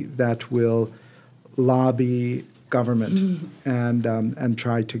committee that will lobby government and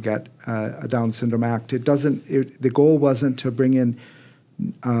try to get a Down Syndrome Act. The goal wasn't to bring in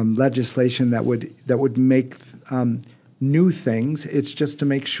legislation that would make new things. It's just to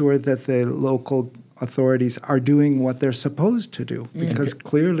make sure that the local authorities are doing what they're supposed to do. Because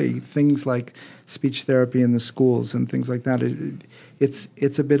clearly things like speech therapy in the schools and things like that,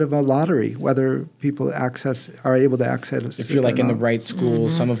 it's a bit of a lottery whether people are able to access. If you're like in the right school,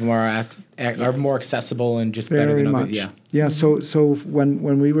 some of them are more accessible and just better than others. Yeah. So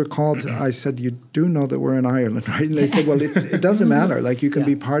when we were called, I said, "You do know that we're in Ireland, right?" And they said, "Well, it doesn't matter. Like you can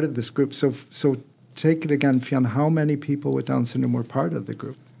be part of this group." So take it again, Fionn. How many people with Down syndrome were part of the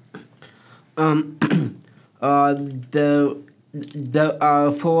group? There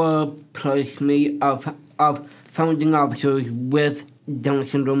are 4 plus me of founding officers with Down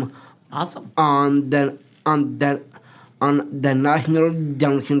syndrome. Awesome. On the National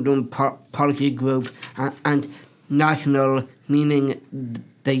Down Syndrome Policy Group and national, meaning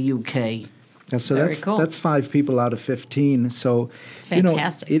the UK. Yeah, so Very cool. That's 5 people out of 15. So,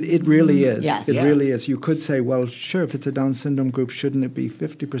 fantastic. It really is. Yes. It really is. You could say, well, sure, if it's a Down syndrome group, shouldn't it be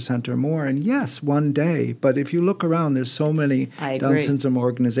 50% or more? And yes, one day. But if you look around, there's so many Down syndrome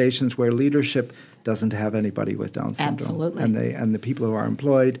organizations where leadership doesn't have anybody with Down syndrome. Absolutely. And the people who are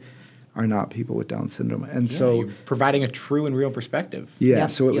employed are not people with Down syndrome. And so you're providing a true and real perspective. Yeah,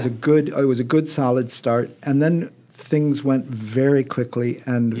 so it was a good solid start. And then things went very quickly,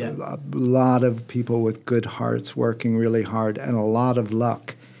 and a lot of people with good hearts working really hard and a lot of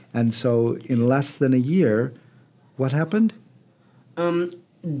luck. And so in less than a year, what happened?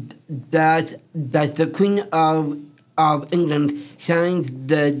 That the Queen of England signed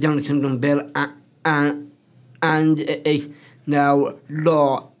the Down syndrome bill and it is now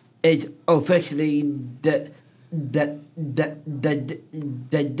law. It's officially the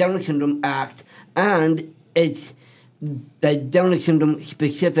Down Syndrome Act, and it's the Down syndrome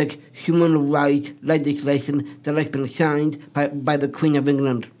specific human rights legislation that has been signed by the Queen of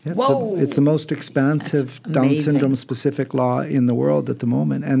England. It's the most expansive Down syndrome specific law in the world at the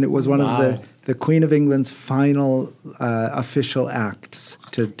moment, and it was one of the Queen of England's final official acts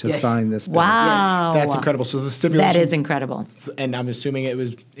to sign this bill. Wow. That's incredible. So the stipulation... That is incredible. And I'm assuming it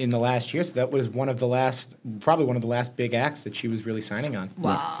was in the last year, so that was probably one of the last big acts that she was really signing on.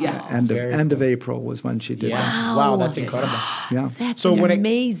 Wow. Yeah. End of April was when she did that. Wow, that's incredible. Yeah. That's So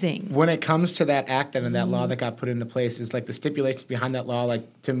amazing. When it comes to that act and that law that got put into place, is like the stipulations behind that law,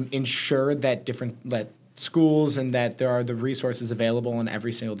 like to ensure that schools and that there are the resources available in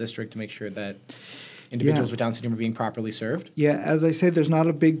every single district to make sure that individuals with Down syndrome are being properly served? Yeah, as I say, there's not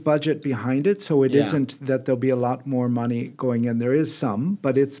a big budget behind it, so it isn't that there'll be a lot more money going in. There is some,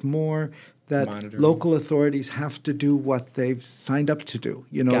 but it's more that Monitoring. local authorities have to do what they've signed up to do.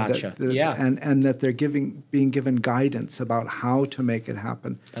 You know, Gotcha. and that they're being given guidance about how to make it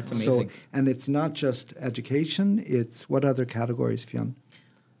happen. That's amazing. So, and it's not just education; it's what other categories, Fionn?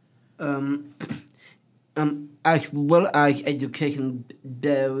 As well as education,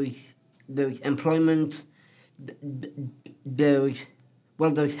 there's employment, there's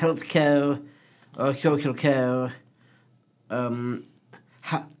healthcare, social care,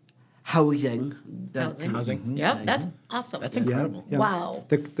 housing. Housing. Yep, that's awesome. That's incredible. Yeah. Wow.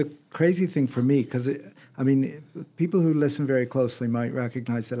 The crazy thing for me, because I mean, people who listen very closely might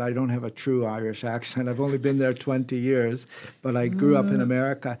recognize that I don't have a true Irish accent. I've only been there 20 years, but I grew up in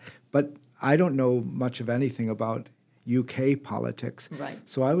America. But I don't know much of anything about UK politics. Right.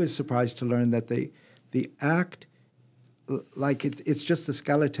 So I was surprised to learn that the act, like it's just a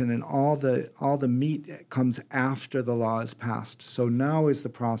skeleton, and all the meat comes after the law is passed. So now is the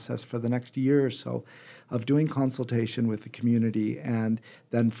process for the next year or so of doing consultation with the community, and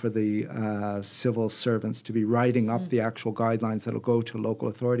then for the civil servants to be writing up the actual guidelines that'll go to local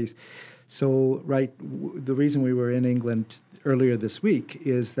authorities. So, the reason we were in England earlier this week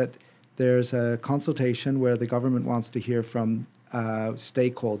is that there's a consultation where the government wants to hear from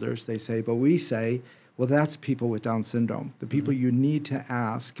stakeholders. They say, but we say, well, that's people with Down syndrome. The people you need to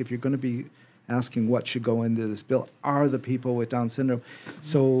ask, if you're going to be asking what should go into this bill, are the people with Down syndrome.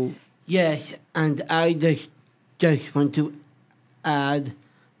 So Yes, and I just want to add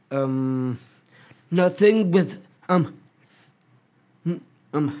nothing with how do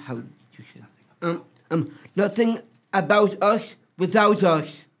you say nothing about us without us.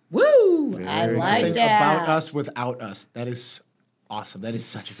 Woo! I like Nothing that. about us without us. That is awesome. That is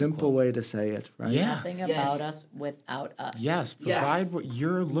such a good simple quote. way to say it, right? Yeah. Nothing Yes. about us without us. Yes, Yeah. provide what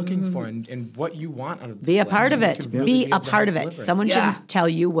you're looking for and what you want out of this Be a life, part so of you it. can really Be able a to part of help it. deliver Someone Yeah. shouldn't tell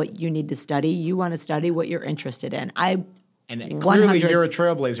you what you need to study. You want to study what you're interested in. And 100 clearly you're a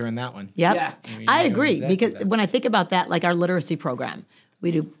trailblazer in that one. Yep. Yeah. I mean, I you know agree exactly because that. when I think about that, like our literacy program,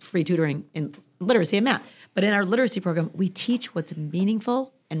 we do free tutoring in literacy and math. But in our literacy program, we teach what's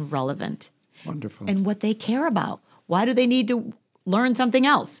meaningful and relevant Wonderful. and what they care about. Why do they need to learn something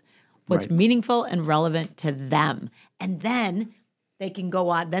else? What's Right. meaningful and relevant to them. And then they can go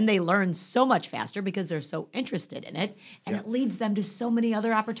on. Then they learn so much faster because they're so interested in it. And it leads them to so many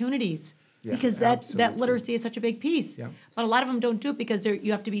other opportunities. Yeah, Because that absolutely. literacy is such a big piece. Yeah. But a lot of them don't do it because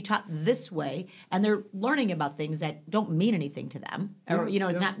you have to be taught this way, and they're learning about things that don't mean anything to them, or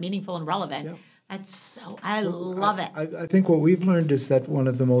it's not meaningful and relevant. Yeah. That's so I love it. I think what we've learned is that one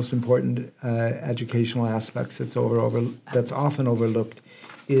of the most important educational aspects that's often overlooked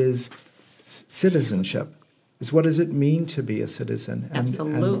is citizenship. Is what does it mean to be a citizen?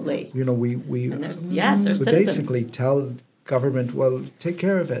 Absolutely. And, we There's we citizens. basically tell government, well, take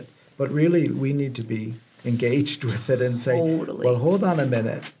care of it. But really, we need to be engaged with it and say, Totally. well, hold on a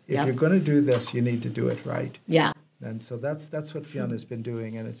minute. If Yep. you're going to do this, you need to do it right. Yeah. And so that's what Fionn has been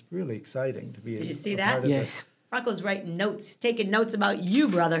doing, and it's really exciting to be. Did you see a that? part of Yes. this. Rocco's writing notes, taking notes about you,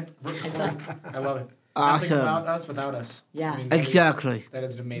 brother. And so I love it. Awesome. Nothing about us without us. Yeah. that is- Exactly. That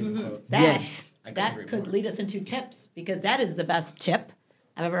is an amazing quote. that Yes. I couldn't agree that could more. lead us into tips because that is the best tip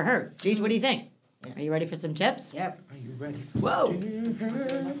I've ever heard. Gigi, what do you think? Are you ready for some tips? Yep. Are you ready? Whoa.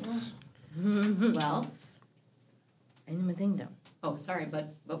 Well, I need my thing down. oh, sorry,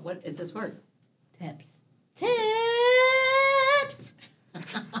 but what is this word? Tips. Tips.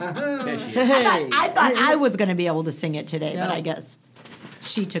 There she is. I thought I was going to be able to sing it today, but No. I guess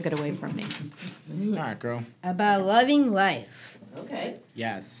she took it away from me. All right, girl. About loving life. Okay.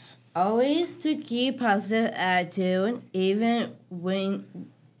 Yes. Always to keep positive attitude, even when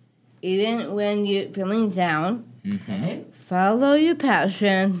you're feeling down. Okay. Follow your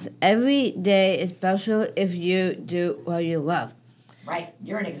passions. Every day is special if you do what you love. Right.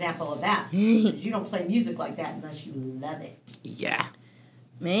 You're an example of that. You don't play music like that unless you love it. Yeah.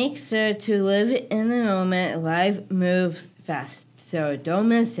 Make sure to live in the moment. Life moves fast, so don't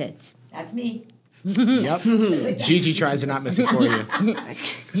miss it. That's me. Yep. Gigi tries to not miss it for you.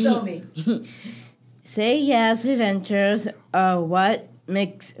 So me. Say yes, adventures are what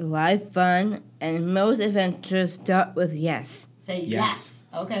makes life fun, and most adventures start with yes. Say Yeah. yes.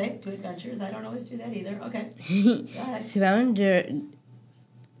 Okay. To adventures. I don't always do that either. Okay. Go ahead.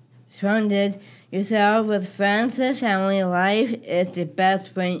 Surrounded yourself with friends and family. Life is the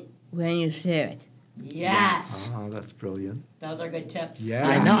best when you share it. Yes. Oh, that's brilliant. Those are good tips. Yeah.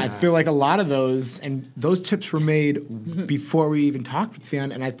 I know. I feel like a lot of those, and those tips were made before we even talked with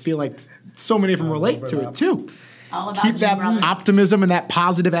Fionn, and I feel like so many of them relate to it too. All about Keep you, that brother. optimism and that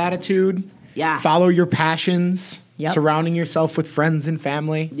positive attitude. Yeah. Follow your passions. Yep. Surrounding yourself with friends and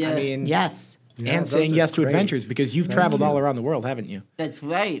family. Yeah. I mean, Yes. Yeah, and those saying are yes to great. adventures because you've traveled all around the world, haven't you? That's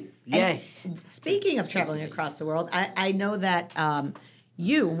right. Yes. Speaking of traveling across the world, I know that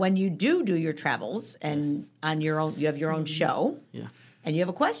you, when you do your travels and on your own, you have your own show. Yeah. And you have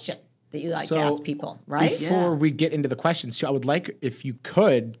a question that you like to So, ask people, right? Before we get into the questions, so I would like if you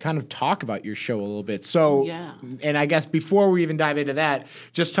could kind of talk about your show a little bit. So, Yeah. and I guess before we even dive into that,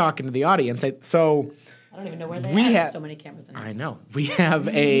 just talking to the audience. I don't even know where they We are. There's have- so many cameras in here. I know we have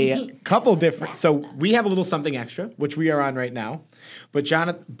a couple different. So we have a little something extra, which we are on right now.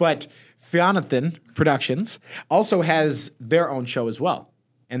 But Fionn Productions also has their own show as well,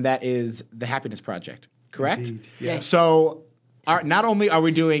 and that is the Happiness Project. Correct? Indeed, yes. So. Not only are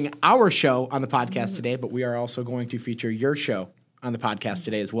we doing our show on the podcast today, but we are also going to feature your show on the podcast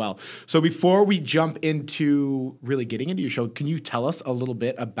today as well. So before we jump into really getting into your show, can you tell us a little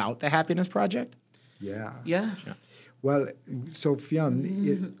bit about the Happiness Project? Yeah. Yeah. Well, so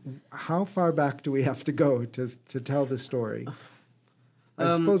Fionn, how far back do we have to go to tell the story?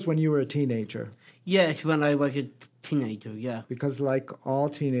 I suppose when you were a teenager, Yes, when I was a teenager, yeah. because like all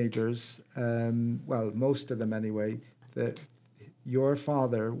teenagers, well, most of them anyway, your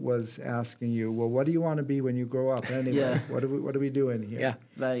father was asking you, well, what do you want to be when you grow up anyway? Yeah. What are we doing here? Yeah.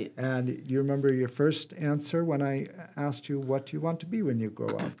 Right. And do you remember your first answer when I asked you, what do you want to be when you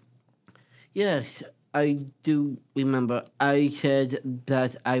grow up? Yes, I do remember. I said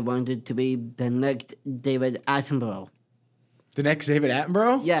that I wanted to be the next David Attenborough. The next David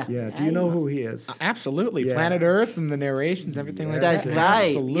Attenborough? Yeah. Yeah. Do you know who he is? Absolutely. Yeah. Planet Earth and the narrations, everything like That's that. right.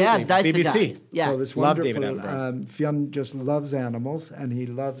 Absolutely. Yeah, that's the BBC. guy. Yeah. So this Love David wonderful, Attenborough. Fionn just loves animals, and he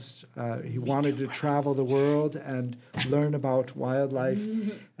loves. He wanted to travel the world and learn about wildlife,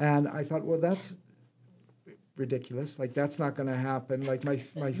 and I thought, well, that's ridiculous. Like that's not going to happen. Like my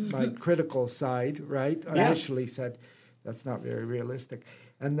critical side, right, initially said that's not very realistic,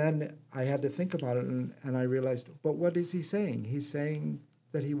 and then I had to think about it, and I realized, but what is he saying? He's saying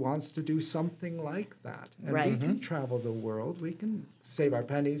that he wants to do something like that, and Right. we can travel the world. We can save our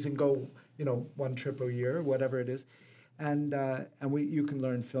pennies and go, one trip a year, whatever it is, and you can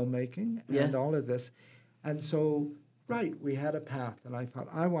learn filmmaking and Yeah. all of this, and so we had a path, and I thought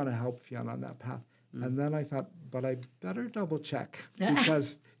I want to help Fionn on that path, and then I thought, but I better double check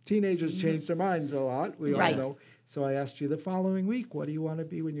because teenagers change their minds a lot. We Right. all know. So I asked you the following week, what do you want to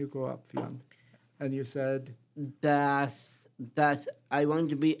be when you grow up, Fionn? And you said, That I want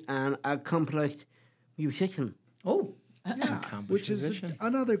to be an accomplished musician. Oh, which is musician.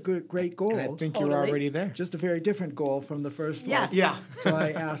 another great goal. I think you're Totally. already there. Just a very different goal from the first Yes. one. Yeah. So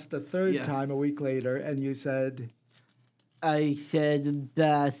I asked the third Yeah. time a week later, and you said, I said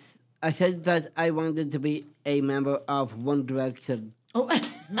that I wanted to be a member of One Direction. oh.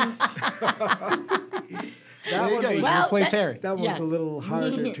 There you go. You Well, can replace that- Harry. that was Yes. a little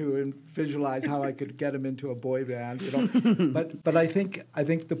harder to visualize how I could get him into a boy band, But I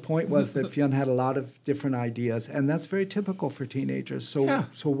think the point was that Fionn had a lot of different ideas, and that's very typical for teenagers. So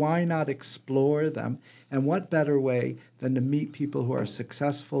why not explore them? And what better way than to meet people who are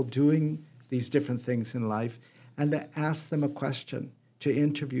successful doing these different things in life, and to ask them a question, to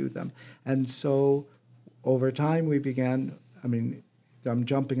interview them. And so over time we began. I'm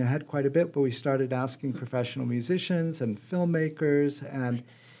jumping ahead quite a bit, but we started asking professional musicians and filmmakers and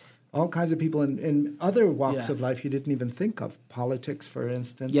all kinds of people in other walks Yeah. of life you didn't even think of. Politics, for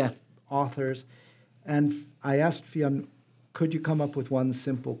instance, Yeah. authors. And I asked Fionn, could you come up with one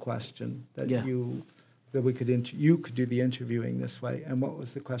simple question that Yeah. you could do the interviewing this way? And what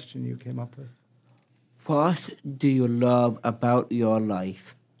was the question you came up with? What do you love about your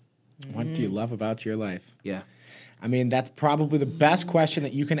life? What do you love about your life? Yeah. I mean, that's probably the best question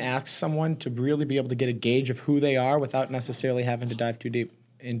that you can ask someone to really be able to get a gauge of who they are without necessarily having to dive too deep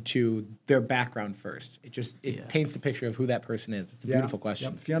into their background first. It paints the picture of who that person is. It's a beautiful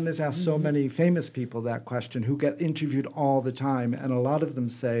question. Yep. Fionn has asked so many famous people that question who get interviewed all the time, and a lot of them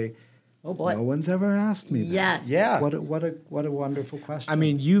say, Oh boy. no one's ever asked me that. Yes. Yeah. What a wonderful question. I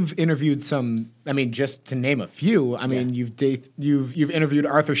mean, you've interviewed some. I mean, just to name a few. I mean, you've interviewed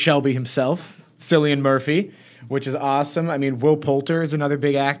Arthur Shelby himself, Cillian Murphy, which is awesome. I mean, Will Poulter is another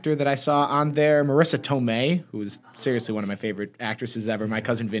big actor that I saw on there. Marissa Tomei, who is seriously one of my favorite actresses ever. My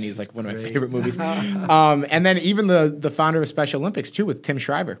Cousin Vinny is like one of my favorite movies. And then even the founder of Special Olympics too, with Tim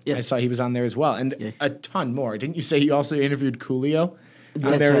Shriver. Yeah. I saw he was on there as well, and a ton more. Didn't you say you also interviewed Coolio?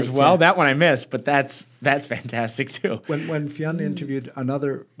 on there right, as well. yeah. That one I missed, but that's fantastic too. When Fionn interviewed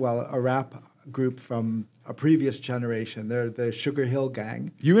a rap group from a previous generation, they're the Sugar Hill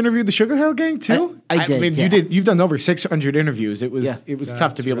Gang. You interviewed the Sugar Hill Gang too? I did, mean, yeah. you've done over 600 interviews. It was Yeah. it was tough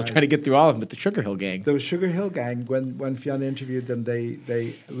That's to be able to right. try to get through all of them. But the Sugar Hill Gang. The Sugar Hill Gang, when Fionn interviewed them,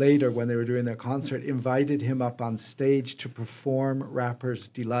 they later, when they were doing their concert, invited him up on stage to perform Rapper's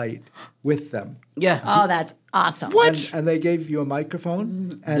Delight with them. Yeah. Oh, that's awesome. And they gave you a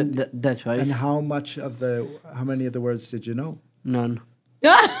microphone. And That's right. and how many of the words did you know? None.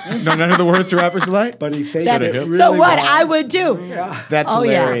 No, none of the words to Rapper's Delight. But he faked That's- it Hip. really so what? well. I would too. That's Oh,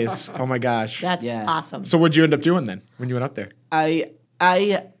 yeah. hilarious. Oh my gosh. That's Yeah. awesome. So what'd you end up doing then when you went up there? I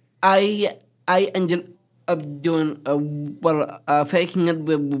ended up doing faking it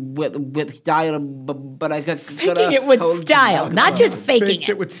with style, but I got Faking it with style, not just faking Faked it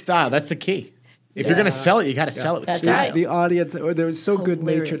it. with style. That's the key. If you're gonna sell it, you got to sell it with That's style. right. The audience, they were so good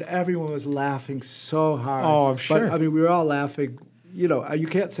natured. Hilarious. Everyone was laughing so hard. Oh, I'm sure. But, I mean, we were all laughing. You know, you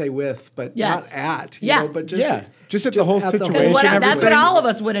can't say with, but Yes. not at. You Yeah. know, but just Yeah. Just at the whole situation. That's what, and that's what everything. all of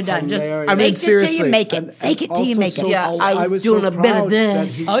us would have done. Just Hilarious. fake I mean, it till you seriously. make it. And Fake it till you also make so- it. Yeah, I was so doing a bit of proud this. that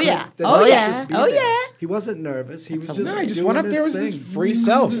he Oh, could- yeah. that Oh, he could yeah. just be Oh, there. yeah. He wasn't nervous. He was just No, he just doing went up there with thing. his free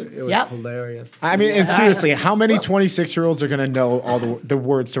self. It was Yep. hilarious. I mean, and seriously, how many 26-year-olds are going to know all the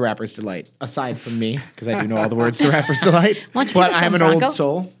words to Rapper's Delight? Aside from me, because I do know all the words to Rapper's Delight. Why don't you But give us I'm some, an Bronco? old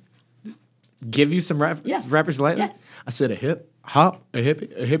soul. Give you some Yeah. Rapper's Delight? Yeah. I said a hip, hop, a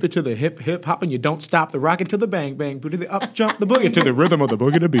hippie to the hip, hip, hop, and you don't stop the rockin' to the bang, bang, booty the up, jump the boogie to the rhythm of the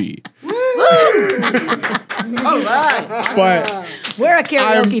boogie to be. All right. But We're a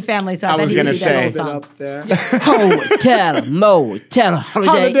karaoke family, so I, I bet was he gonna would do that say- whole Hold it song. up there. Hotel, motel, holiday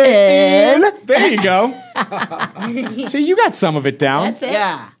Holiday Inn. Inn. There you go. See, you got some of it down. That's it.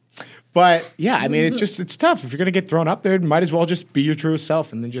 Yeah. But yeah, I mean, it's tough. If you're gonna get thrown up there, might as well just be your true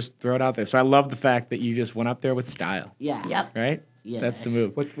self and then just throw it out there. So I love the fact that you just went up there with style, Yeah. Yep. right? Yeah. That's the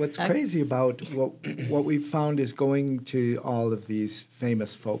move. What's crazy about what we've found is going to all of these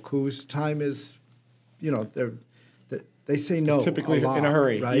famous folk whose time is, you know, they say no Typically a lot, in a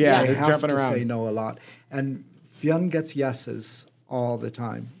hurry. right? Yeah, they they're have jumping to around. say no a lot, and Fionn gets yeses all the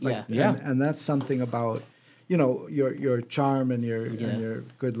time. Yeah. Yeah. and that's something about, you know, your charm and your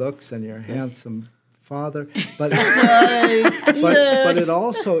good looks and your handsome father, but but it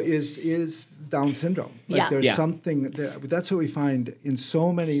also is Down syndrome. Like Yeah. there's Yeah. something that's what we find in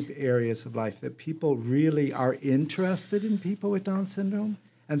so many areas of life, that people really are interested in people with Down syndrome,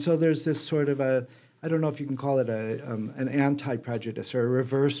 and so there's this sort of I don't know if you can call it an anti-prejudice or a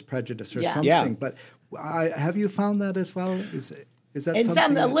reverse prejudice or Yeah. something. Yeah. But have you found that as well? Is that And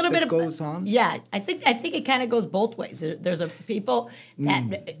something a little that bit goes on? Yeah, I think it kind of goes both ways. There's a people that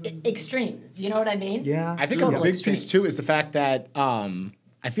extremes. You know what I mean? Yeah. I think Total a big extremes. piece too is the fact that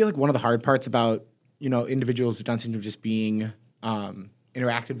I feel like one of the hard parts about individuals with Down syndrome just being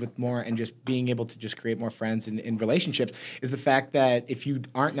interacted with more and just being able to just create more friends and in relationships is the fact that if you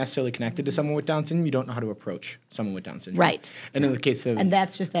aren't necessarily connected to someone with Down syndrome, you don't know how to approach someone with Down syndrome. Right. And in the case of And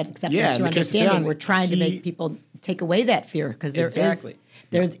that's just that acceptance Yeah, in through the case of understanding. Fionn, We're trying to make people take away that fear because Exactly.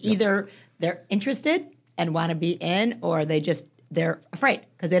 there's either they're interested and want to be in, or they're afraid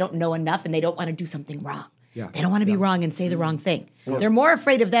because they don't know enough and they don't want to do something wrong. Yeah. They don't want to be wrong and say the wrong thing. They're more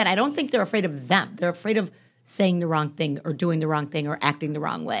afraid of that. I don't think they're afraid of them. They're afraid of saying the wrong thing or doing the wrong thing or acting the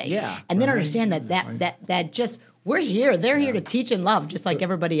wrong way. Yeah. And then understand that just we're here. They're here to teach and love just like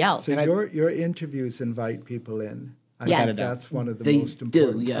everybody else. So your interviews invite people in. I Yes. think that's one of the They most do,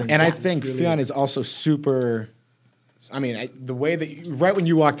 important yeah. things. And I It's think really- Fionn is also super. I mean, the way that right when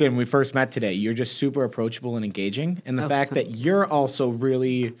you walked in, when we first met today, you're just super approachable and engaging, and the fact that you're also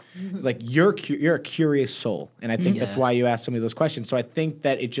really like you're a curious soul, and I think that's why you ask so many of those questions. So I think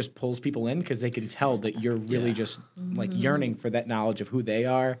that it just pulls people in because they can tell that you're really just like yearning for that knowledge of who they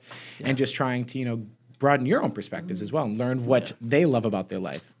are, and just trying to broaden your own perspectives as well and learn what they love about their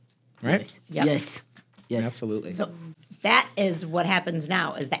life, right? Yep. Yes. Yes. Absolutely. So that is what happens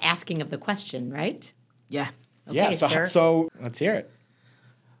now is the asking of the question, right? Yeah. Okay, yeah. sir. So let's hear it.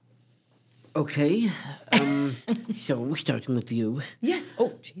 Okay. So we're starting with you. Yes. Oh,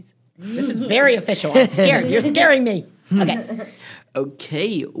 jeez. This is very official. I'm scared. You're scaring me. Okay.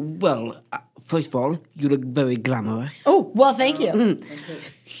 Okay. Well, first of all, you look very glamorous. Oh, well, thank you.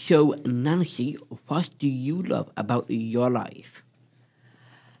 So, Nancy, what do you love about your life?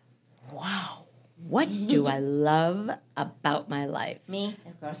 Wow. What do I love about my life? Me,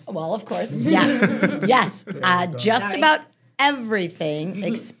 of course. Well, of course. Yes. Yes. Just Sorry. about everything,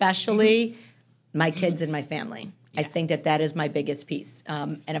 especially my kids and my family. I think that is my biggest piece.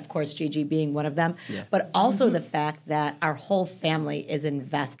 And of course, Gigi being one of them. Yeah. But also the fact that our whole family is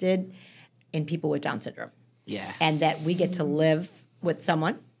invested in people with Down syndrome. Yeah. And that we get to live with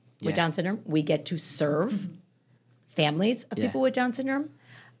someone with Yeah. Down syndrome. We get to serve families of Yeah. people with Down syndrome.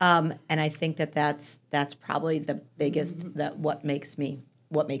 And I think that's probably the biggest, what makes me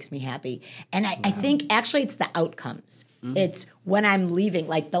happy. And I think actually it's the outcomes. It's when I'm leaving,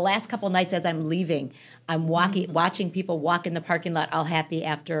 like the last couple nights as I'm leaving, I'm watching people walk in the parking lot all happy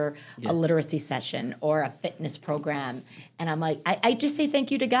after a literacy session or a fitness program. And I'm like, I just say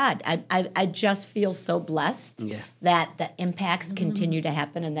thank you to God. I just feel so blessed that the impacts continue to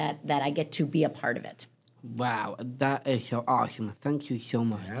happen and that I get to be a part of it. Wow, that is so awesome. Thank you so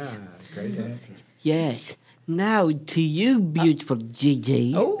much. Yeah, great answer. Yes. Now to you, beautiful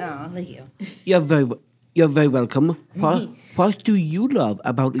Gigi. Oh, thank you. You're very welcome. What do you love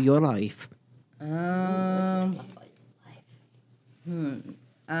about your life? I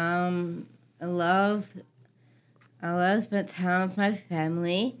love spending time with my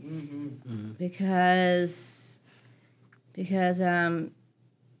family because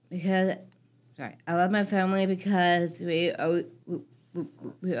I love my family because we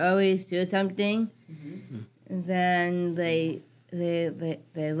always do something, and then they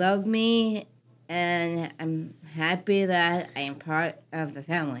love me, and I'm happy that I am part of the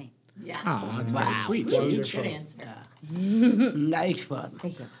family. Yes. Oh, that's very sweet. Good answer. Nice one.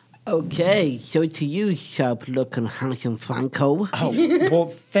 Thank you. Okay, so to you, sharp-looking, handsome Franco. Oh, well,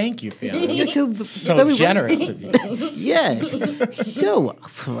 thank you, Fionn. You're So very generous of you. Yes. So,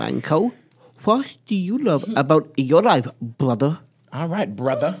 Franco, what do you love about your life, brother? All right,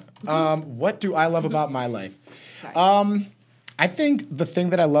 brother. What do I love about my life? I think the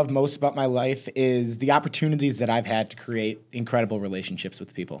thing that I love most about my life is the opportunities that I've had to create incredible relationships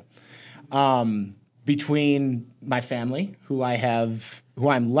with people. Between my family, who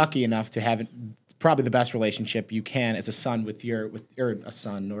I'm lucky enough to have probably the best relationship you can as a son with a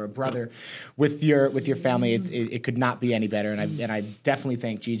son or a brother with your family. It could not be any better, and I definitely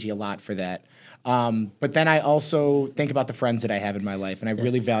thank Gigi a lot for that. But then I also think about the friends that I have in my life, and I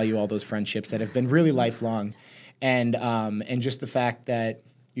really value all those friendships that have been really lifelong, and just the fact that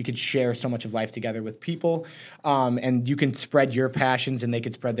you could share so much of life together with people, and you can spread your passions, and they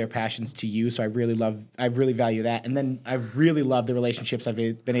could spread their passions to you. So I really value that. And then I really love the relationships I've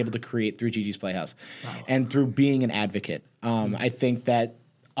been able to create through Gigi's Playhouse, and through being an advocate. I think that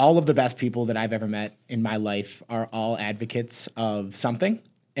all of the best people that I've ever met in my life are all advocates of something,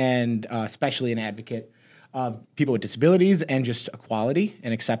 and especially an advocate of people with disabilities and just equality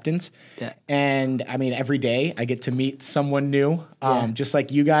and acceptance. Yeah. And I mean, every day I get to meet someone new, just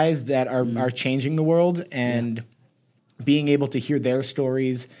like you guys that are changing the world, and being able to hear their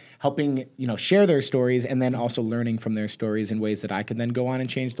stories, helping, share their stories, and then also learning from their stories in ways that I can then go on and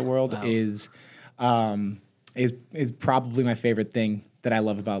change the world is probably my favorite thing that I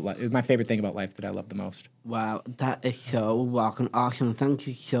love about life. Is my favorite thing about life that I love the most. Wow, that is so fucking awesome. Thank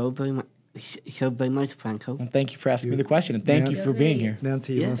you so very much, Franco. Well, thank you for asking me the question, and thank you for being here.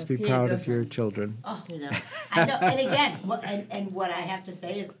 Nancy, you must be proud of your children. Oh, I know. And again, what I have to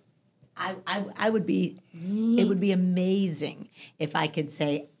say is, I would be. It would be amazing if I could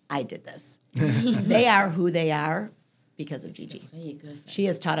say I did this. They are who they are because of Gigi. She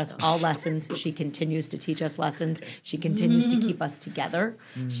has taught us all lessons. She continues to teach us lessons. She continues to keep us together.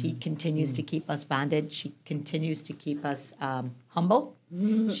 She continues to keep us bonded. She continues to keep us humble.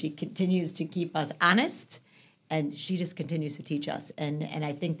 She continues to keep us honest. And she just continues to teach us. And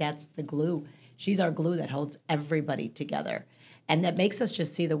I think that's the glue. She's our glue that holds everybody together. And that makes us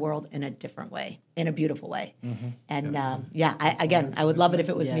just see the world in a different way, in a beautiful way. And I would love it if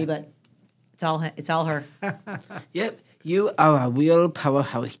it was me, but it's all her. Yep, you are a real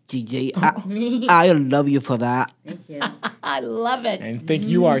powerhouse, Gigi. I love you for that. Thank you. I love it. And think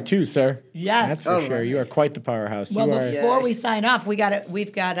you are too, sir. Yes. That's for sure. You are quite the powerhouse. Well, you are. before we sign off, we've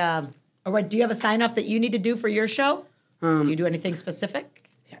got. All right, do you have a sign off that you need to do for your show? Do you do anything specific?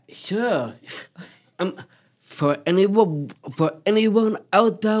 Sure. For anyone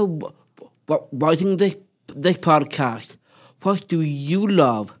out there watching this podcast, what do you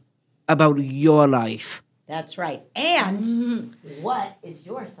love about your life? That's right. And what is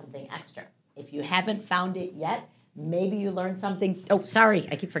your something extra? If you haven't found it yet, maybe you learned something. Oh, sorry,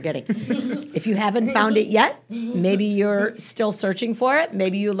 I keep forgetting. If you haven't found it yet, maybe you're still searching for it.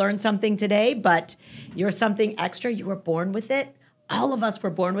 Maybe you learned something today, but you're something extra. You were born with it. All of us were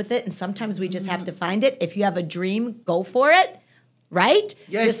born with it, and sometimes we just have to find it. If you have a dream, go for it, right?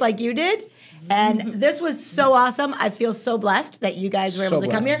 Yes. Just like you did. And this was so awesome. I feel so blessed that you guys were able to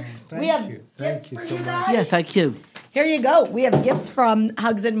come here. Thank we have you. gifts Thank you for so you much. guys. Yeah, thank you. Here you go. We have gifts from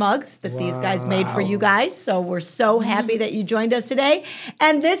Hugs and Mugs that these guys made for you guys. So we're so happy that you joined us today.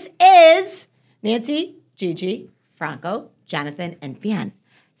 And this is Nancy, Gigi, Franco, Jonathan, and Fionn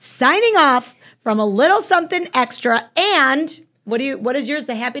signing off from A Little Something Extra. And what is yours?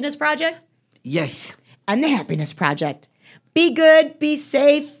 The Happiness Project? Yes. And the Happiness Project. Be good, be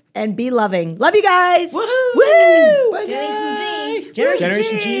safe, and be loving. Love you guys. Woohoo! Woohoo! Bye, Generation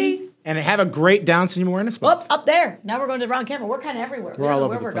Generation G. G. And have a great Down Syndrome Awareness Month. Whoop, up there. Now we're going to the wrong camera. We're kind of everywhere. We're all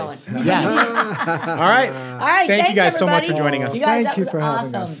over where the we're place. going. Yes. All right. All right. Thank you guys so much for everybody. joining us. You guys, Thank that you was for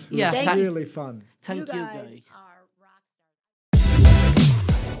having awesome. us. Yeah, It was Thank you. really fun. Thank you, guys guys. are rock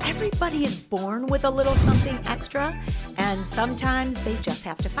stars. Everybody is born with a little something extra, and sometimes they just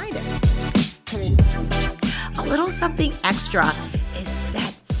have to find it. A little something extra is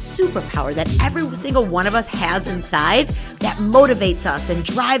that superpower that every single one of us has inside that motivates us and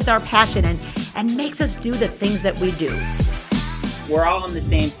drives our passion and makes us do the things that we do. We're all on the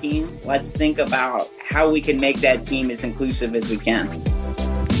same team. Let's think about how we can make that team as inclusive as we can.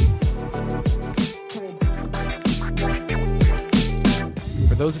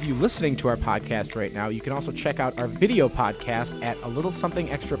 For those of you listening to our podcast right now, you can also check out our video podcast at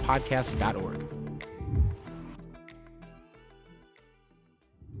alittlesomethingextrapodcast.org.